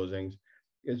not closings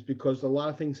is because a lot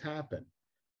of things happen.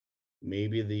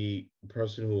 Maybe the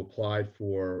person who applied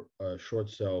for a short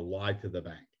sale lied to the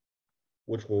bank,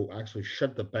 which will actually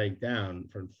shut the bank down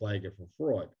from flag it for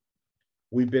fraud.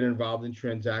 We've been involved in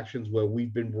transactions where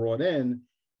we've been brought in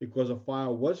because a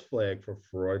file was flagged for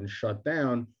fraud and shut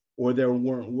down, or they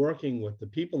weren't working with the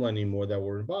people anymore that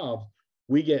were involved.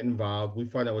 We get involved, we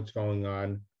find out what's going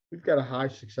on. We've got a high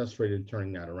success rate in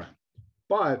turning that around.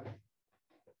 But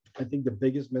I think the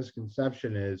biggest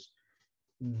misconception is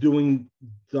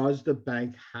does the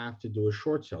bank have to do a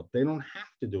short sale? They don't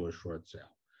have to do a short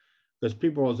sale because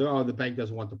people will say, oh, the bank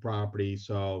doesn't want the property,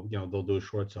 so they'll do a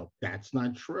short sale. That's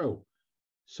not true.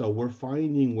 So we're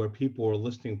finding where people are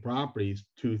listing properties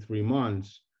 2-3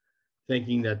 months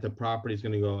thinking that the property is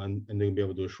going to go and they're going to be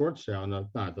able to do a short sale. No,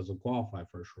 it's not. It doesn't qualify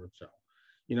for a short sale.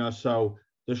 So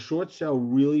the short sale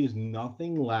really is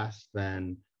nothing less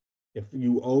than if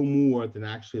you owe more than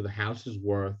actually the house is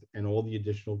worth and all the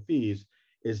additional fees,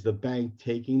 is the bank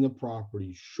taking the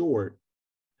property short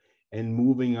and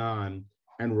moving on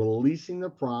and releasing the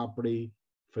property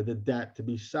for the debt to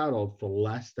be settled for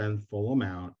less than full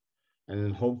amount. And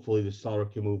then hopefully the seller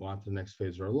can move on to the next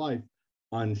phase of their life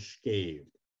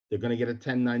unscathed. They're going to get a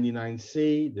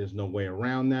 1099-C. There's no way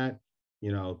around that.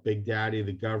 Big Daddy,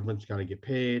 the government's got to get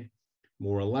paid,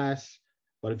 more or less.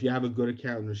 But if you have a good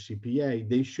accountant or CPA,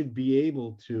 they should be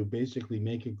able to basically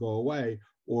make it go away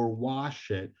or wash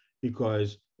it,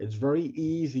 because it's very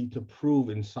easy to prove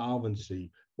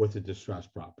insolvency with a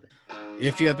distressed property.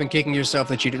 If you have been kicking yourself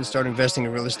that you didn't start investing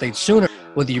in real estate sooner,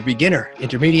 whether you're beginner,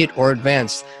 intermediate, or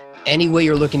advanced, any way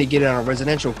you're looking to get it on a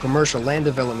residential, commercial, land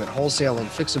development, wholesale, and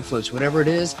fix and flips, whatever it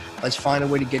is, let's find a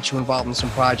way to get you involved in some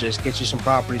projects, get you some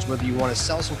properties, whether you want to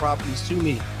sell some properties to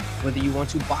me, whether you want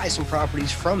to buy some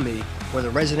properties from me, whether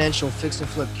residential, fix and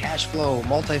flip, cash flow,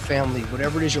 multifamily,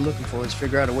 whatever it is you're looking for, let's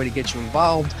figure out a way to get you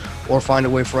involved or find a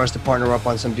way for us to partner up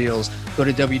on some deals. Go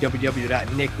to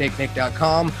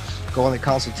www.nicknicknick.com. Go on the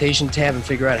consultation tab and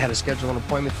figure out how to schedule an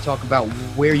appointment to talk about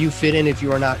where you fit in if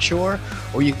you are not sure,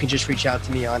 or you can just reach out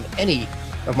to me on any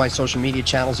of my social media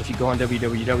channels. If you go on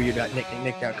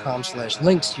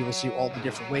www.nicknicknick.com/links, you will see all the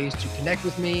different ways to connect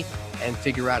with me and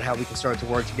figure out how we can start to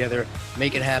work together,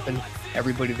 make it happen.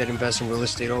 Everybody that invests in real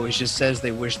estate always just says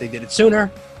they wish they did it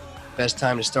sooner. Best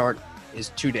time to start is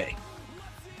today.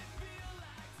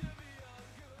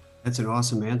 That's an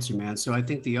awesome answer, man. So I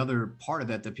think the other part of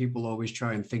that people always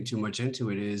try and think too much into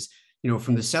it is,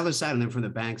 from the seller side and then from the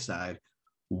bank side,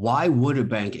 why would a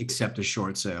bank accept a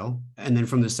short sale? And then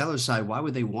from the seller side, why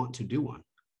would they want to do one?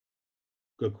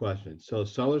 Good question. So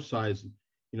seller side,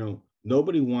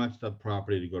 nobody wants the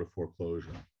property to go to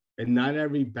foreclosure, and not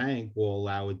every bank will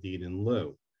allow a deed in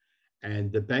lieu.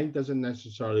 And the bank doesn't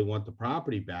necessarily want the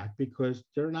property back because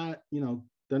they're not a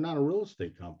real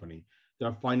estate company. They're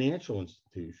a financial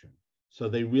institution. So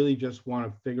they really just want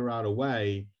to figure out a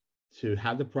way to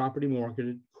have the property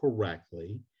marketed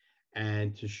correctly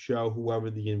and to show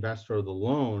whoever the investor of the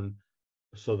loan,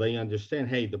 so they understand,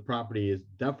 hey, the property is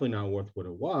definitely not worth what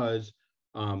it was,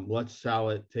 Let's sell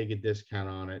it, take a discount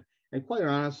on it. And quite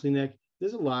honestly, Nick,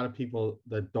 there's a lot of people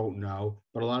that don't know,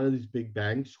 but a lot of these big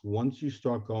banks, once you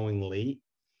start going late,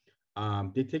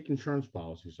 they take insurance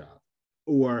policies out.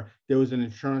 Or there was an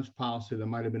insurance policy that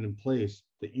might have been in place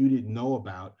that you didn't know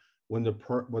about when the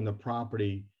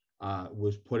property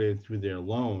was put in through their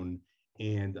loan,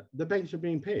 and the banks are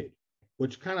being paid,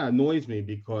 which kind of annoys me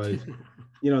because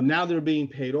now they're being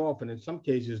paid off, and in some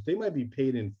cases they might be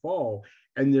paid in full,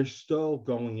 and they're still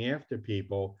going after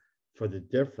people for the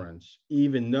difference,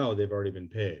 even though they've already been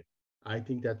paid. I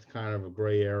think that's kind of a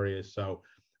gray area. So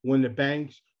when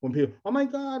people, oh my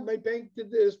God, my bank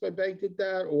did this, my bank did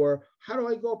that, or how do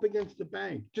I go up against the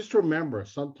bank? Just remember,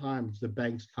 sometimes the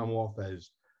banks come off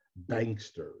as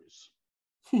banksters.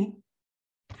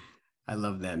 I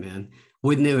love that, man.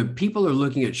 When people are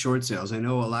looking at short sales, I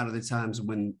know a lot of the times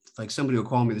when like somebody will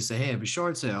call me to say, hey, I have a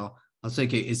short sale. I'll say,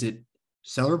 okay, is it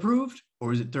seller approved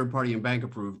or is it third party and bank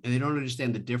approved? And they don't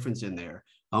understand the difference in there.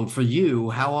 For you,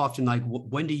 how often, like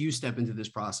when do you step into this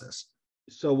process?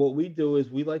 So what we do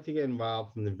is we like to get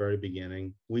involved from the very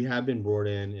beginning. We have been brought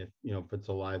in if it's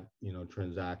a live,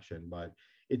 transaction, but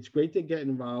it's great to get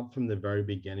involved from the very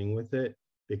beginning with it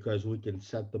because we can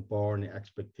set the bar and the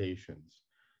expectations.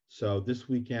 So this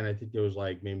weekend, I think there was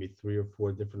like maybe 3 or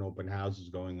 4 different open houses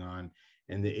going on,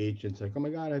 and the agent's like, "Oh my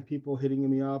God, I have people hitting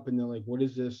me up," and they're like, "What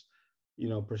is this,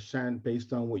 percent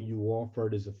based on what you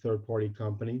offered as a third party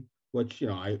company?" Which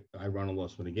I run a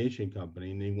loss mitigation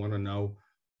company, and they want to know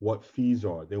what fees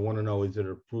are. They want to know, is it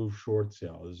approved short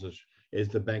sale? Is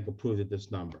the bank approved at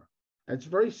this number? It's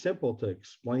very simple to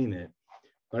explain it,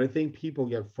 but I think people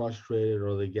get frustrated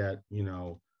or they get,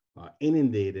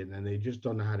 inundated and they just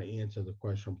don't know how to answer the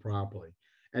question properly.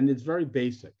 And it's very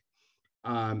basic.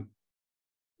 Um,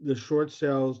 the short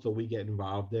sales that we get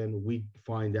involved in, we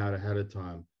find out ahead of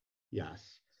time.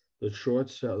 Yes, the short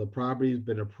sale, the property has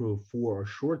been approved for a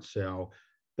short sale.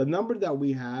 The number that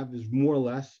we have is more or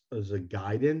less as a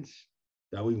guidance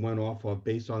that we went off of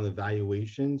based on the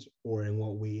valuations or in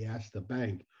what we asked the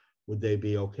bank, would they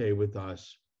be okay with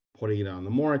us putting it on the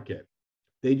market?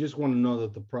 They just want to know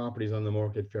that the property is on the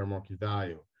market, fair market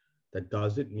value. That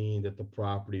doesn't mean that the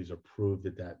property is approved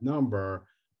at that number,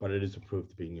 but it is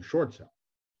approved to being a short sale.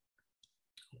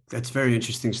 That's very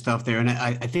interesting stuff there. And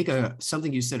I think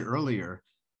something you said earlier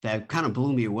that kind of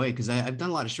blew me away because I've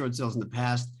done a lot of short sales in the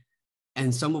past.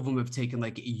 And some of them have taken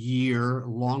like a year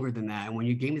longer than that. And when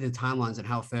you gave me the timelines and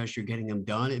how fast you're getting them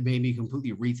done, it made me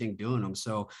completely rethink doing them.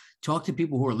 So talk to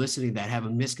people who are listening that have a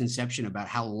misconception about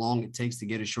how long it takes to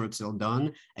get a short sale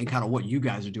done and kind of what you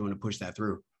guys are doing to push that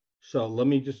through. So let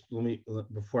me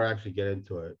before I actually get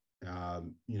into it,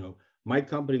 my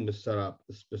company was set up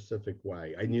a specific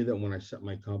way. I knew that when I set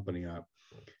my company up,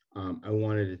 I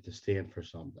wanted it to stand for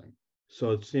something.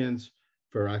 So it stands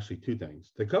for actually 2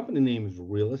 things. The company name is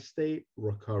Real Estate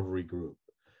Recovery Group.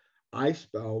 I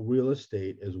spell real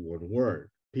estate as 1 word.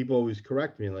 People always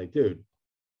correct me like, dude,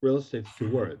 real estate's 2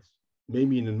 words.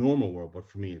 Maybe in the normal world, but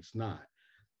for me, it's not.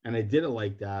 And I did it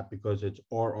like that because it's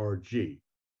RRG,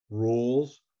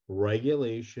 rules,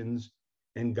 regulations,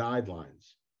 and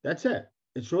guidelines. That's it.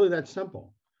 It's really that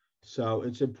simple. So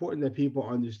it's important that people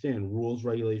understand rules,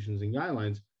 regulations, and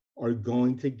guidelines are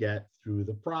going to get through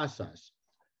the process.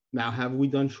 Now, have we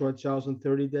done short sales in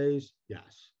 30 days?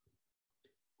 Yes.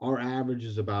 Our average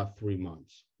is about 3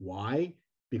 months. Why?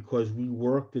 Because we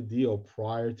work the deal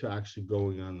prior to actually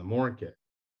going on the market.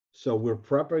 So we're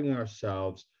prepping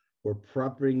ourselves, we're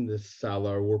prepping the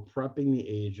seller, we're prepping the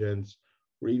agents,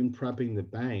 we're even prepping the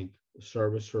bank,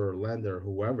 servicer or lender,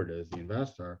 whoever it is, the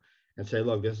investor, and say,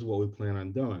 look, this is what we plan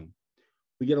on doing.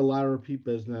 We get a lot of repeat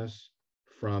business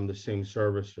from the same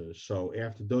servicers. So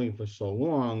after doing it for so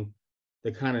long,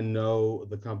 they kind of know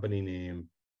the company name.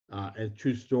 And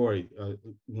true story,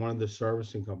 one of the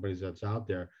servicing companies that's out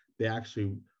there, they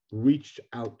actually reached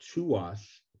out to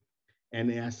us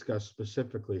and asked us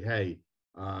specifically, hey,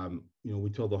 we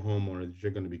told the homeowner that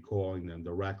you're going to be calling them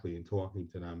directly and talking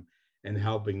to them and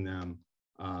helping them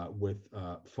with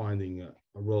finding a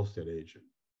real estate agent.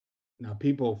 Now,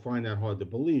 people find that hard to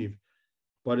believe,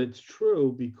 but it's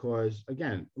true because,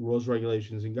 again, rules,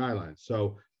 regulations, and guidelines.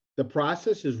 So the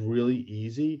process is really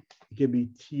easy. It can be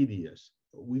tedious.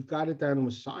 We've got it down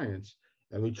with science,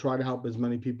 and we try to help as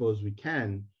many people as we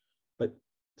can, but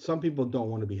some people don't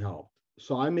want to be helped.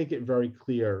 So I make it very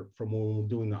clear from when we're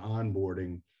doing the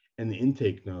onboarding and the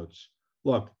intake notes.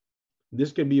 Look,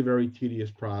 this could be a very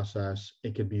tedious process.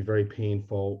 It could be very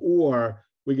painful, or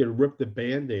we could rip the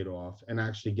Band-Aid off and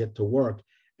actually get to work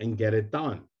and get it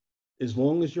done. As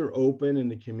long as you're open and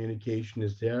the communication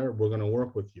is there, we're going to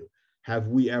work with you. Have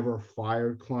we ever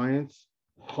fired clients?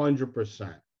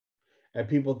 100%. And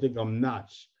people think I'm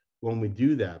nuts when we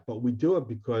do that, but we do it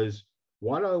because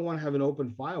why do I want to have an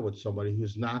open file with somebody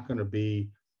who's not going to be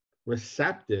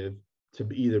receptive to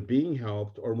either being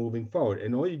helped or moving forward?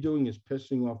 And all you're doing is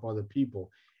pissing off other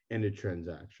people in the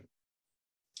transaction.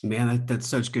 Man, that's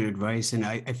such good advice. And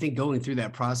I think going through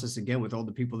that process again with all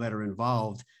the people that are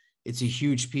involved, it's a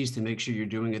huge piece to make sure you're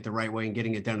doing it the right way and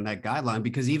getting it done in that guideline.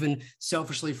 Because even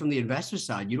selfishly from the investor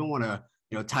side, you don't want to,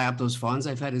 tie up those funds.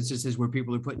 I've had instances where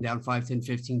people are putting down 5, 10,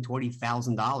 15,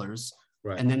 $20,000.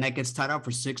 Right. And then that gets tied up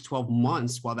for 6, 12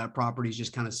 months while that property is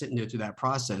just kind of sitting there through that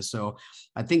process. So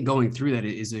I think going through that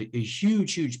is a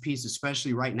huge, huge piece,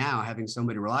 especially right now, having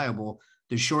somebody reliable.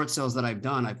 The short sales that I've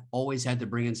done, I've always had to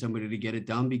bring in somebody to get it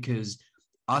done because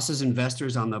us as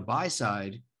investors on the buy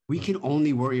side, we can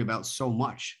only worry about so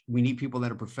much. We need people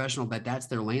that are professional, that's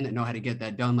their lane, that know how to get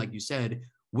that done, like you said,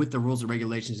 with the rules and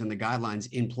regulations and the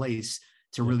guidelines in place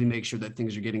to really make sure that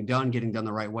things are getting done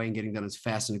the right way and getting done as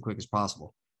fast and quick as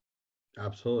possible.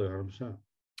 Absolutely, 100%.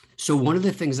 So one of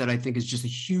the things that I think is just a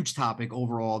huge topic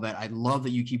overall that I love that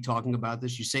you keep talking about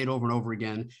this, you say it over and over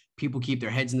again, people keep their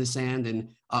heads in the sand. And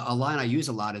a line I use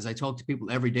a lot is I talk to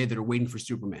people every day that are waiting for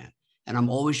Superman. And I'm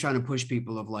always trying to push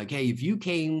people of like, hey, if you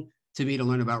came to me to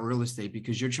learn about real estate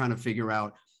because you're trying to figure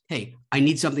out, hey, I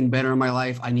need something better in my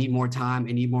life. I need more time.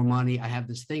 I need more money. I have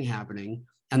this thing happening.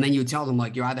 And then you tell them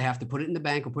like, you either have to put it in the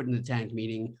bank or put it in the tank,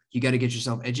 meaning you got to get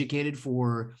yourself educated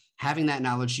for having that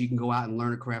knowledge so you can go out and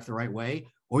learn a craft the right way,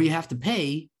 or you have to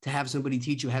pay to have somebody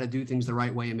teach you how to do things the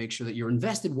right way and make sure that you're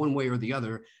invested one way or the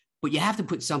other, but you have to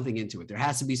put something into it. There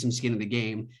has to be some skin in the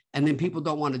game. And then people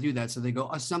don't want to do that. So they go,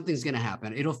 oh, something's going to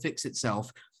happen. It'll fix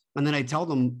itself. And then I tell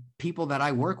them, people that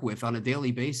I work with on a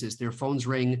daily basis, their phones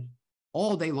ring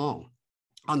all day long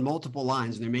on multiple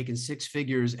lines, and they're making 6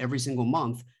 figures every single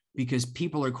month because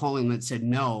people are calling that said,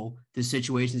 no, the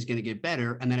situation is going to get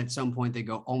better. And then at some point they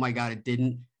go, oh my God, it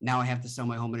didn't. Now I have to sell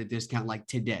my home at a discount like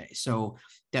today. So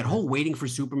that whole waiting for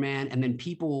Superman and then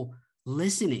people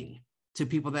listening to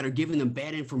people that are giving them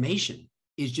bad information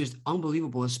is just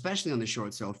unbelievable, especially on the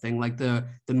short sale thing. Like the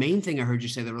main thing I heard you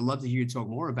say that I'd love to hear you talk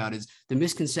more about is the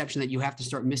misconception that you have to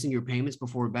start missing your payments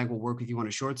before a bank will work with you on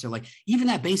a short sale. Like even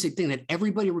that basic thing that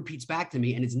everybody repeats back to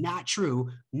me and it's not true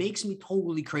makes me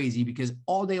totally crazy because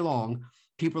all day long,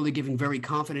 people are giving very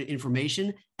confident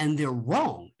information and they're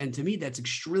wrong. And to me, that's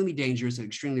extremely dangerous and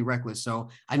extremely reckless. So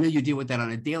I know you deal with that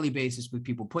on a daily basis with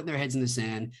people putting their heads in the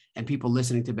sand and people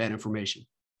listening to bad information.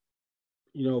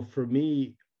 For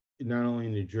me, not only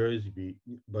in New Jersey,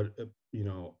 but,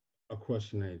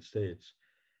 across the United States,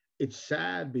 it's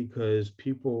sad because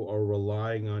people are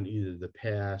relying on either the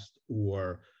past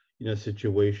or,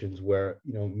 situations where,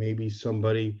 maybe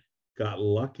somebody got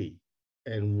lucky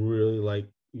and really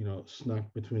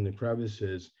snuck between the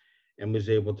crevices and was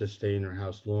able to stay in their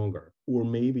house longer. Or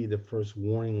maybe the first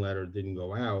warning letter didn't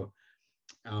go out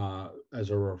as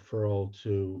a referral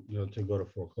to, to go to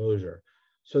foreclosure.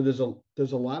 So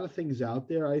there's a lot of things out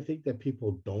there, I think, that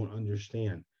people don't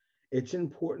understand. It's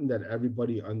important that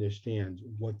everybody understands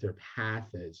what their path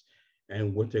is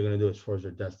and what they're going to do as far as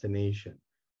their destination.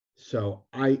 So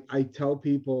I tell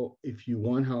people, if you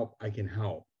want help, I can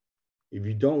help. If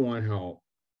you don't want help,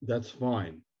 that's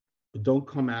fine. But don't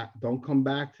come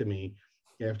back to me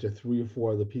after 3 or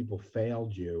 4 other people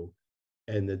failed you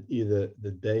and either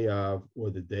the day of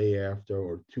or the day after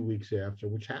or 2 weeks after,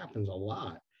 which happens a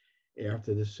lot.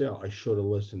 After the sale, I should have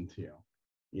listened to you.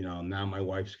 Now my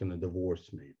wife's going to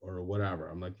divorce me or whatever.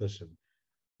 I'm like, listen,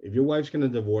 if your wife's going to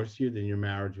divorce you, then your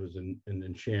marriage was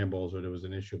in shambles or there was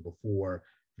an issue before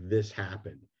this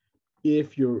happened.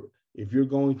 If you're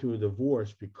going through a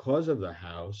divorce because of the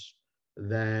house,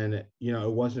 then,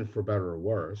 it wasn't for better or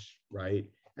worse, right?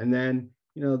 And then,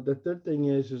 the third thing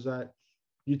is that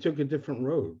you took a different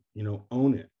road,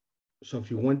 own it. So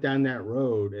if you went down that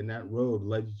road and that road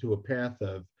led you to a path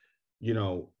of,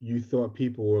 you thought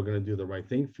people were going to do the right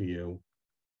thing for you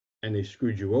and they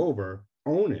screwed you over,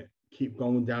 own it. Keep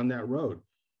going down that road.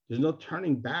 There's no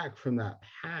turning back from that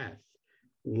path.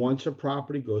 Once a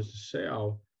property goes to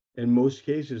sale, in most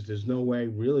cases, there's no way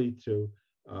really to,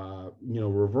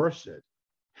 reverse it.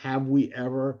 Have we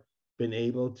ever been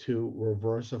able to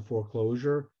reverse a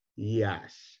foreclosure?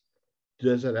 Yes.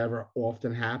 Does it ever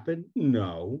often happen?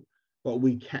 No, but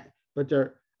we can. But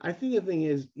I think the thing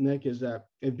is, Nick, is that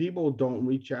if people don't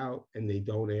reach out and they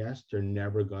don't ask, they're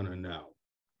never going to know.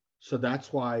 So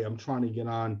that's why I'm trying to get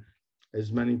on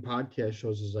as many podcast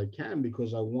shows as I can,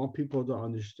 because I want people to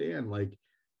understand, like,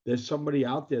 there's somebody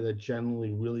out there that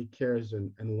genuinely really cares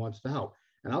and wants to help.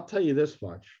 And I'll tell you this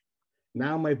much.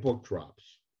 Now my book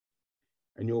drops,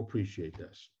 and you'll appreciate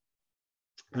this.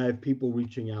 I have people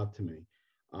reaching out to me.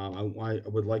 I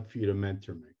would like for you to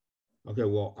mentor me. Okay,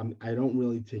 well, I don't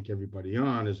really take everybody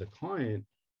on as a client.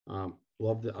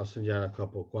 Love to, I'll send you out a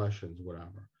couple of questions,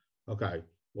 whatever. Okay,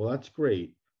 well, that's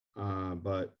great.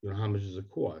 But how much does it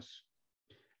cost?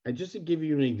 And just to give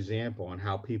you an example on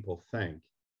how people think,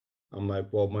 I'm like,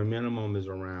 well, my minimum is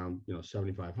around,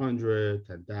 7,500,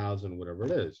 10,000, whatever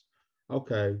it is.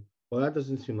 Okay, well, that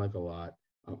doesn't seem like a lot.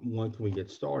 When can we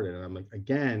get started? And I'm like,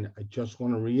 again, I just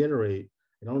want to reiterate,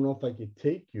 I don't know if I could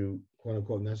take you, quote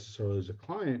unquote, necessarily as a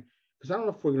client, because I don't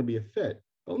know if we're going to be a fit.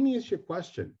 But let me ask you a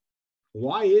question.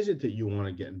 Why is it that you want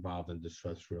to get involved in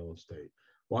distressed real estate?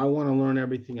 Well, I want to learn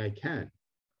everything I can.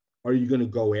 Are you going to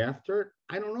go after it?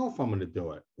 I don't know if I'm going to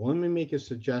do it. Well, let me make a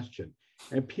suggestion.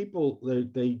 And people,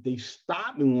 they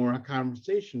stop me when we're in a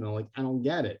conversation. They're like, I don't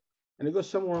get it. And it goes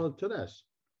somewhere to this.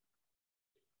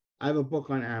 I have a book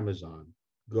on Amazon.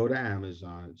 Go to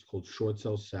Amazon. It's called Short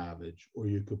Sale Savage, or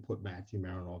you could put Matthew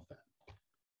Merenoff in.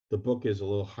 The book is a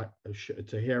little high,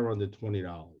 it's a hair under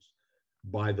 $20.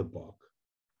 Buy the book.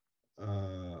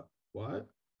 What?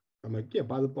 I'm like, yeah,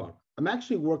 buy the book. I'm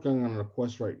actually working on a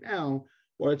course right now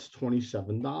where it's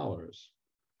 $27.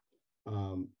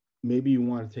 Um, Maybe you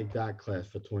want to take that class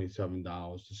for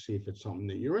 $27 to see if it's something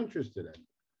that you're interested in.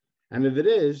 And if it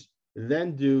is,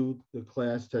 then do the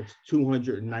class that's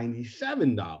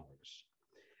 $297.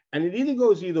 And it either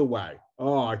goes either way.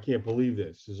 Oh, I can't believe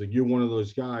this. It's like you're one of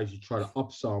those guys, you try to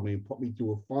upsell me and put me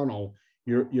through a funnel.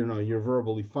 You're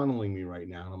verbally funneling me right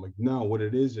now. And I'm like, no, what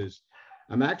it is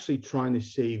I'm actually trying to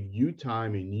save you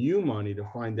time and you money to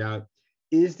find out,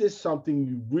 is this something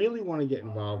you really want to get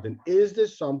involved in? Is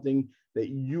this something that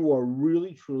you are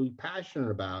really, truly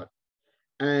passionate about?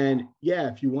 And yeah,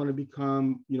 if you want to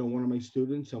become, one of my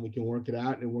students and we can work it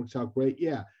out and it works out great,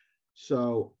 yeah.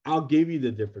 So I'll give you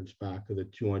the difference back of the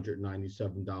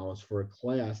 $297 for a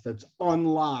class that's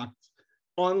unlocked,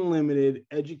 unlimited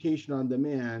education on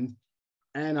demand.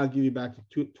 And I'll give you back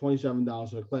the $27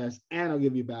 for the class, and I'll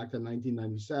give you back the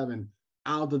 $19.97.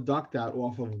 I'll deduct that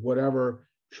off of whatever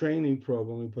training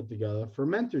program we put together for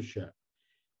mentorship.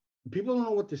 People don't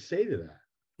know what to say to that.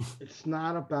 It's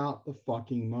not about the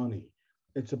fucking money.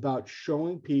 It's about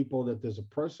showing people that there's a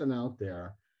person out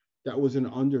there that was an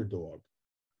underdog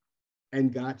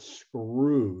and got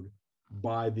screwed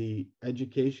by the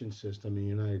education system in the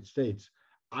United States.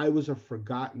 I was a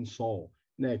forgotten soul.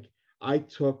 Nick, I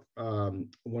took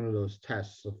one of those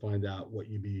tests to find out what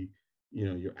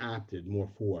you're apted more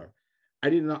for. I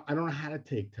don't know how to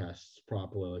take tests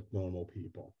properly like normal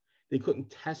people. They couldn't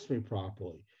test me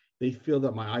properly. They feel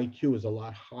that my IQ is a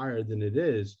lot higher than it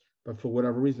is, but for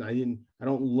whatever reason, I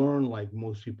don't learn like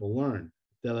most people learn.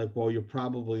 They're like, well, you're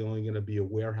probably only going to be a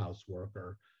warehouse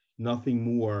worker, nothing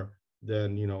more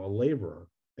than, a laborer.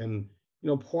 And,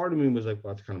 part of me was like,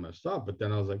 well, that's kind of messed up. But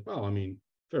then I was like, well, I mean,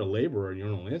 if you're a laborer and you're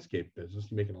in a landscape business,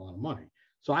 you're making a lot of money.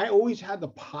 So I always had the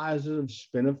positive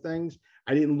spin of things.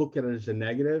 I didn't look at it as a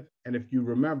negative. And if you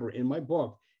remember in my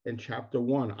book, in chapter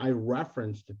 1, I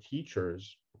referenced the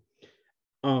teachers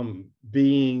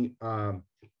being,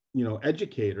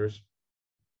 educators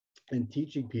and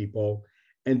teaching people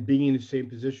and being in the same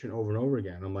position over and over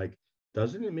again. I'm like,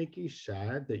 doesn't it make you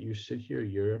sad that you sit here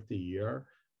year after year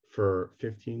for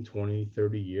 15, 20,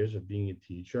 30 years of being a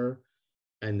teacher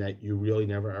and that you really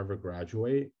never ever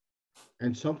graduate?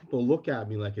 And some people look at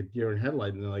me like a deer in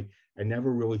headlight and they're like, I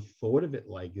never really thought of it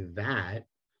like that,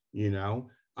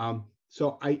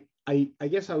 So I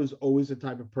guess I was always the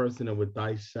type of person that would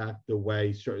dissect the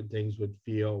way certain things would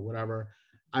feel, whatever.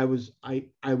 I was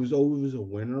always a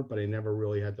winner, but I never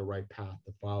really had the right path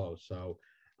to follow. So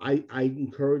I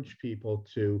encourage people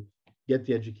to get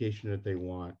the education that they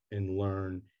want and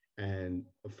learn and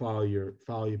follow your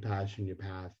passion, your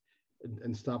path,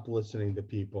 and stop listening to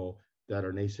people that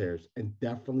are naysayers, and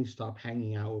definitely stop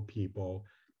hanging out with people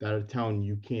that are telling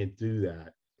you can't do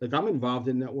that. Like, I'm involved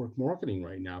in network marketing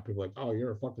right now. People are like, oh,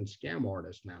 you're a fucking scam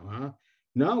artist now, huh?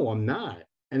 No, I'm not.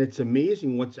 And it's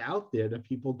amazing what's out there that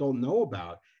people don't know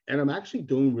about. And I'm actually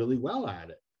doing really well at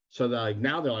it. So that like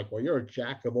now they're like, well, you're a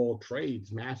jack of all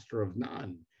trades, master of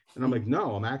none. And I'm like,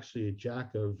 no, I'm actually a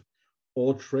jack of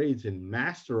all trades and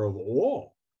master of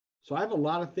all. So I have a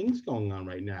lot of things going on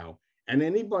right now. And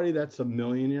anybody that's a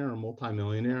millionaire or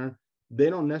multimillionaire, they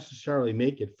don't necessarily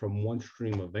make it from one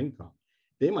stream of income.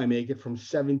 They might make it from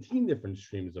 17 different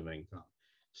streams of income.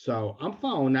 So I'm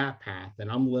following that path, and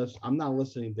I'm not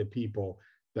listening to people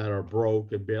that are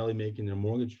broke and barely making their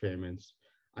mortgage payments.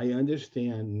 I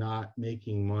understand not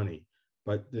making money,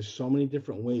 but there's so many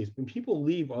different ways. When people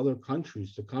leave other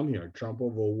countries to come here, jump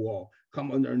over a wall,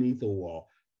 come underneath a wall,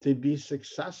 to be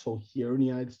successful here in the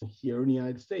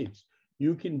United States,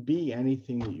 you can be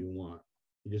anything that you want.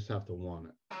 You just have to want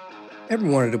it. Ever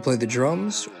wanted to play the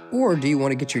drums? Or do you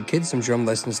want to get your kids some drum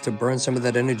lessons to burn some of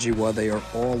that energy while they are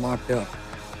all locked up?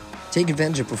 Take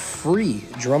advantage of a free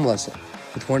drum lesson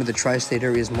with one of the tri-state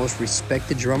area's most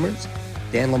respected drummers,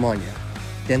 Dan Lamagna.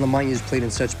 Dan Lamagna has played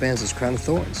in such bands as Crown of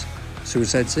Thorns,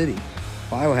 Suicide City,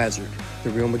 Biohazard,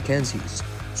 The Real Mackenzies,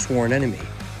 Sworn Enemy,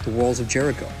 The Walls of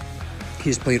Jericho. He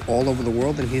has played all over the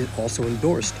world, and he is also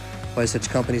endorsed by such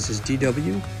companies as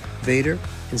DW, Vader,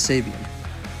 and Sabian.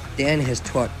 Dan has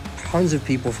taught tons of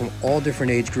people from all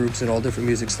different age groups and all different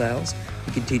music styles.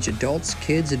 He can teach adults,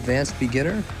 kids, advanced,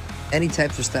 beginner, any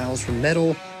types of styles from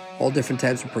metal, all different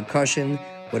types of percussion,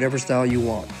 whatever style you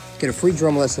want. Get a free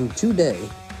drum lesson today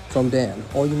from Dan.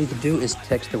 All you need to do is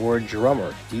text the word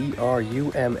drummer,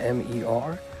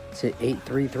 D-R-U-M-M-E-R, to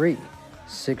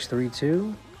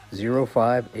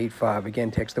 833-632-0585.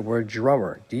 Again, text the word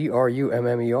drummer,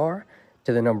 D-R-U-M-M-E-R,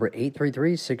 to the number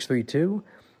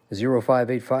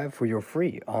 833-632-0585 for your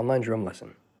free online drum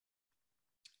lesson.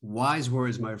 Wise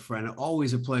words, my friend.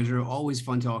 Always a pleasure. Always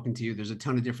fun talking to you. There's a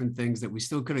ton of different things that we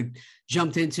still could have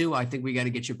jumped into. I think we got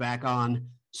to get you back on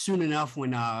soon enough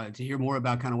when to hear more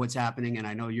about kind of what's happening. And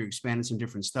I know you're expanding some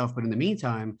different stuff, but in the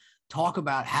meantime, talk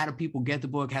about how do people get the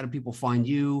book? How do people find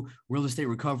you? Real Estate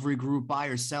Recovery Group,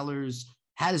 buyers, sellers.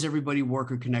 How does everybody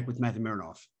work or connect with Matthew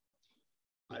Merenoff?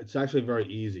 It's actually very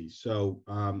easy. So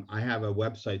I have a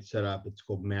website set up. It's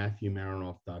called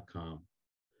MatthewMerenoff.com.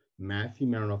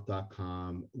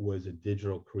 MatthewMerenoff.com was a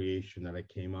digital creation that I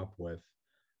came up with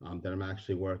that I'm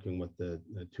actually working with the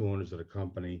two owners of the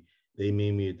company. They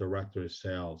made me a director of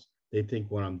sales. They think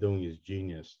what I'm doing is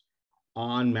genius.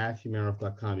 On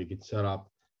MatthewMerenoff.com, you can set up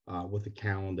with a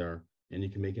calendar and you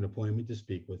can make an appointment to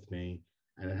speak with me.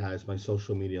 And it has my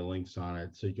social media links on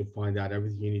it. So you can find out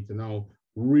everything you need to know,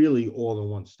 really all in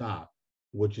one stop,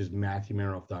 which is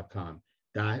MatthewMerenoff.com.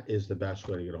 That is the best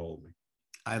way to get a hold of me.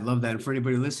 I love that. And for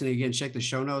anybody listening, again, check the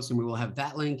show notes and we will have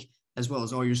that link as well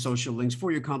as all your social links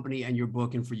for your company and your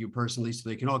book and for you personally so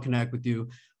they can all connect with you.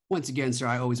 Once again, sir,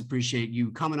 I always appreciate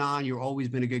you coming on. You've always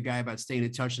been a good guy about staying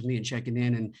in touch with me and checking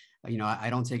in. And,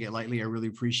 I don't take it lightly. I really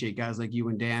appreciate guys like you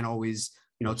and Dan always,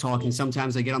 talking.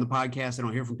 Sometimes I get on the podcast, I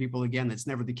don't hear from people again. That's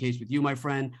never the case with you, my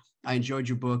friend. I enjoyed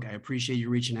your book. I appreciate you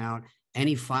reaching out.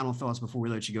 Any final thoughts before we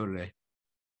let you go today?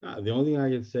 The only thing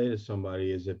I can say to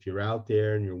somebody is if you're out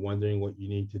there and you're wondering what you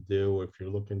need to do, if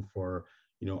you're looking for,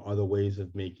 other ways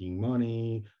of making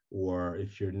money, or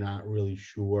if you're not really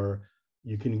sure,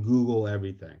 you can Google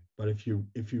everything. But if you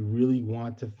really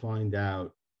want to find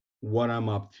out what I'm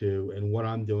up to and what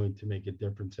I'm doing to make a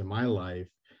difference in my life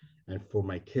and for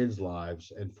my kids'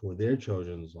 lives and for their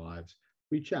children's lives,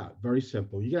 reach out. Very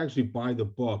simple. You can actually buy the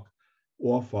book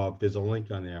there's a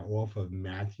link on there, off of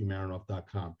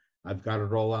MatthewMerenoff.com. I've got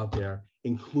it all out there,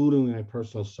 including my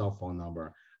personal cell phone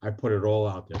number. I put it all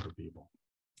out there for people.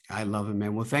 I love it,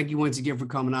 man. Well, thank you once again for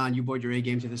coming on. You brought your A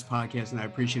game to this podcast, and I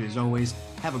appreciate it as always.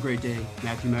 Have a great day.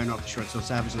 Matthew Merenoff, the Short So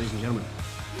Savage, ladies and gentlemen.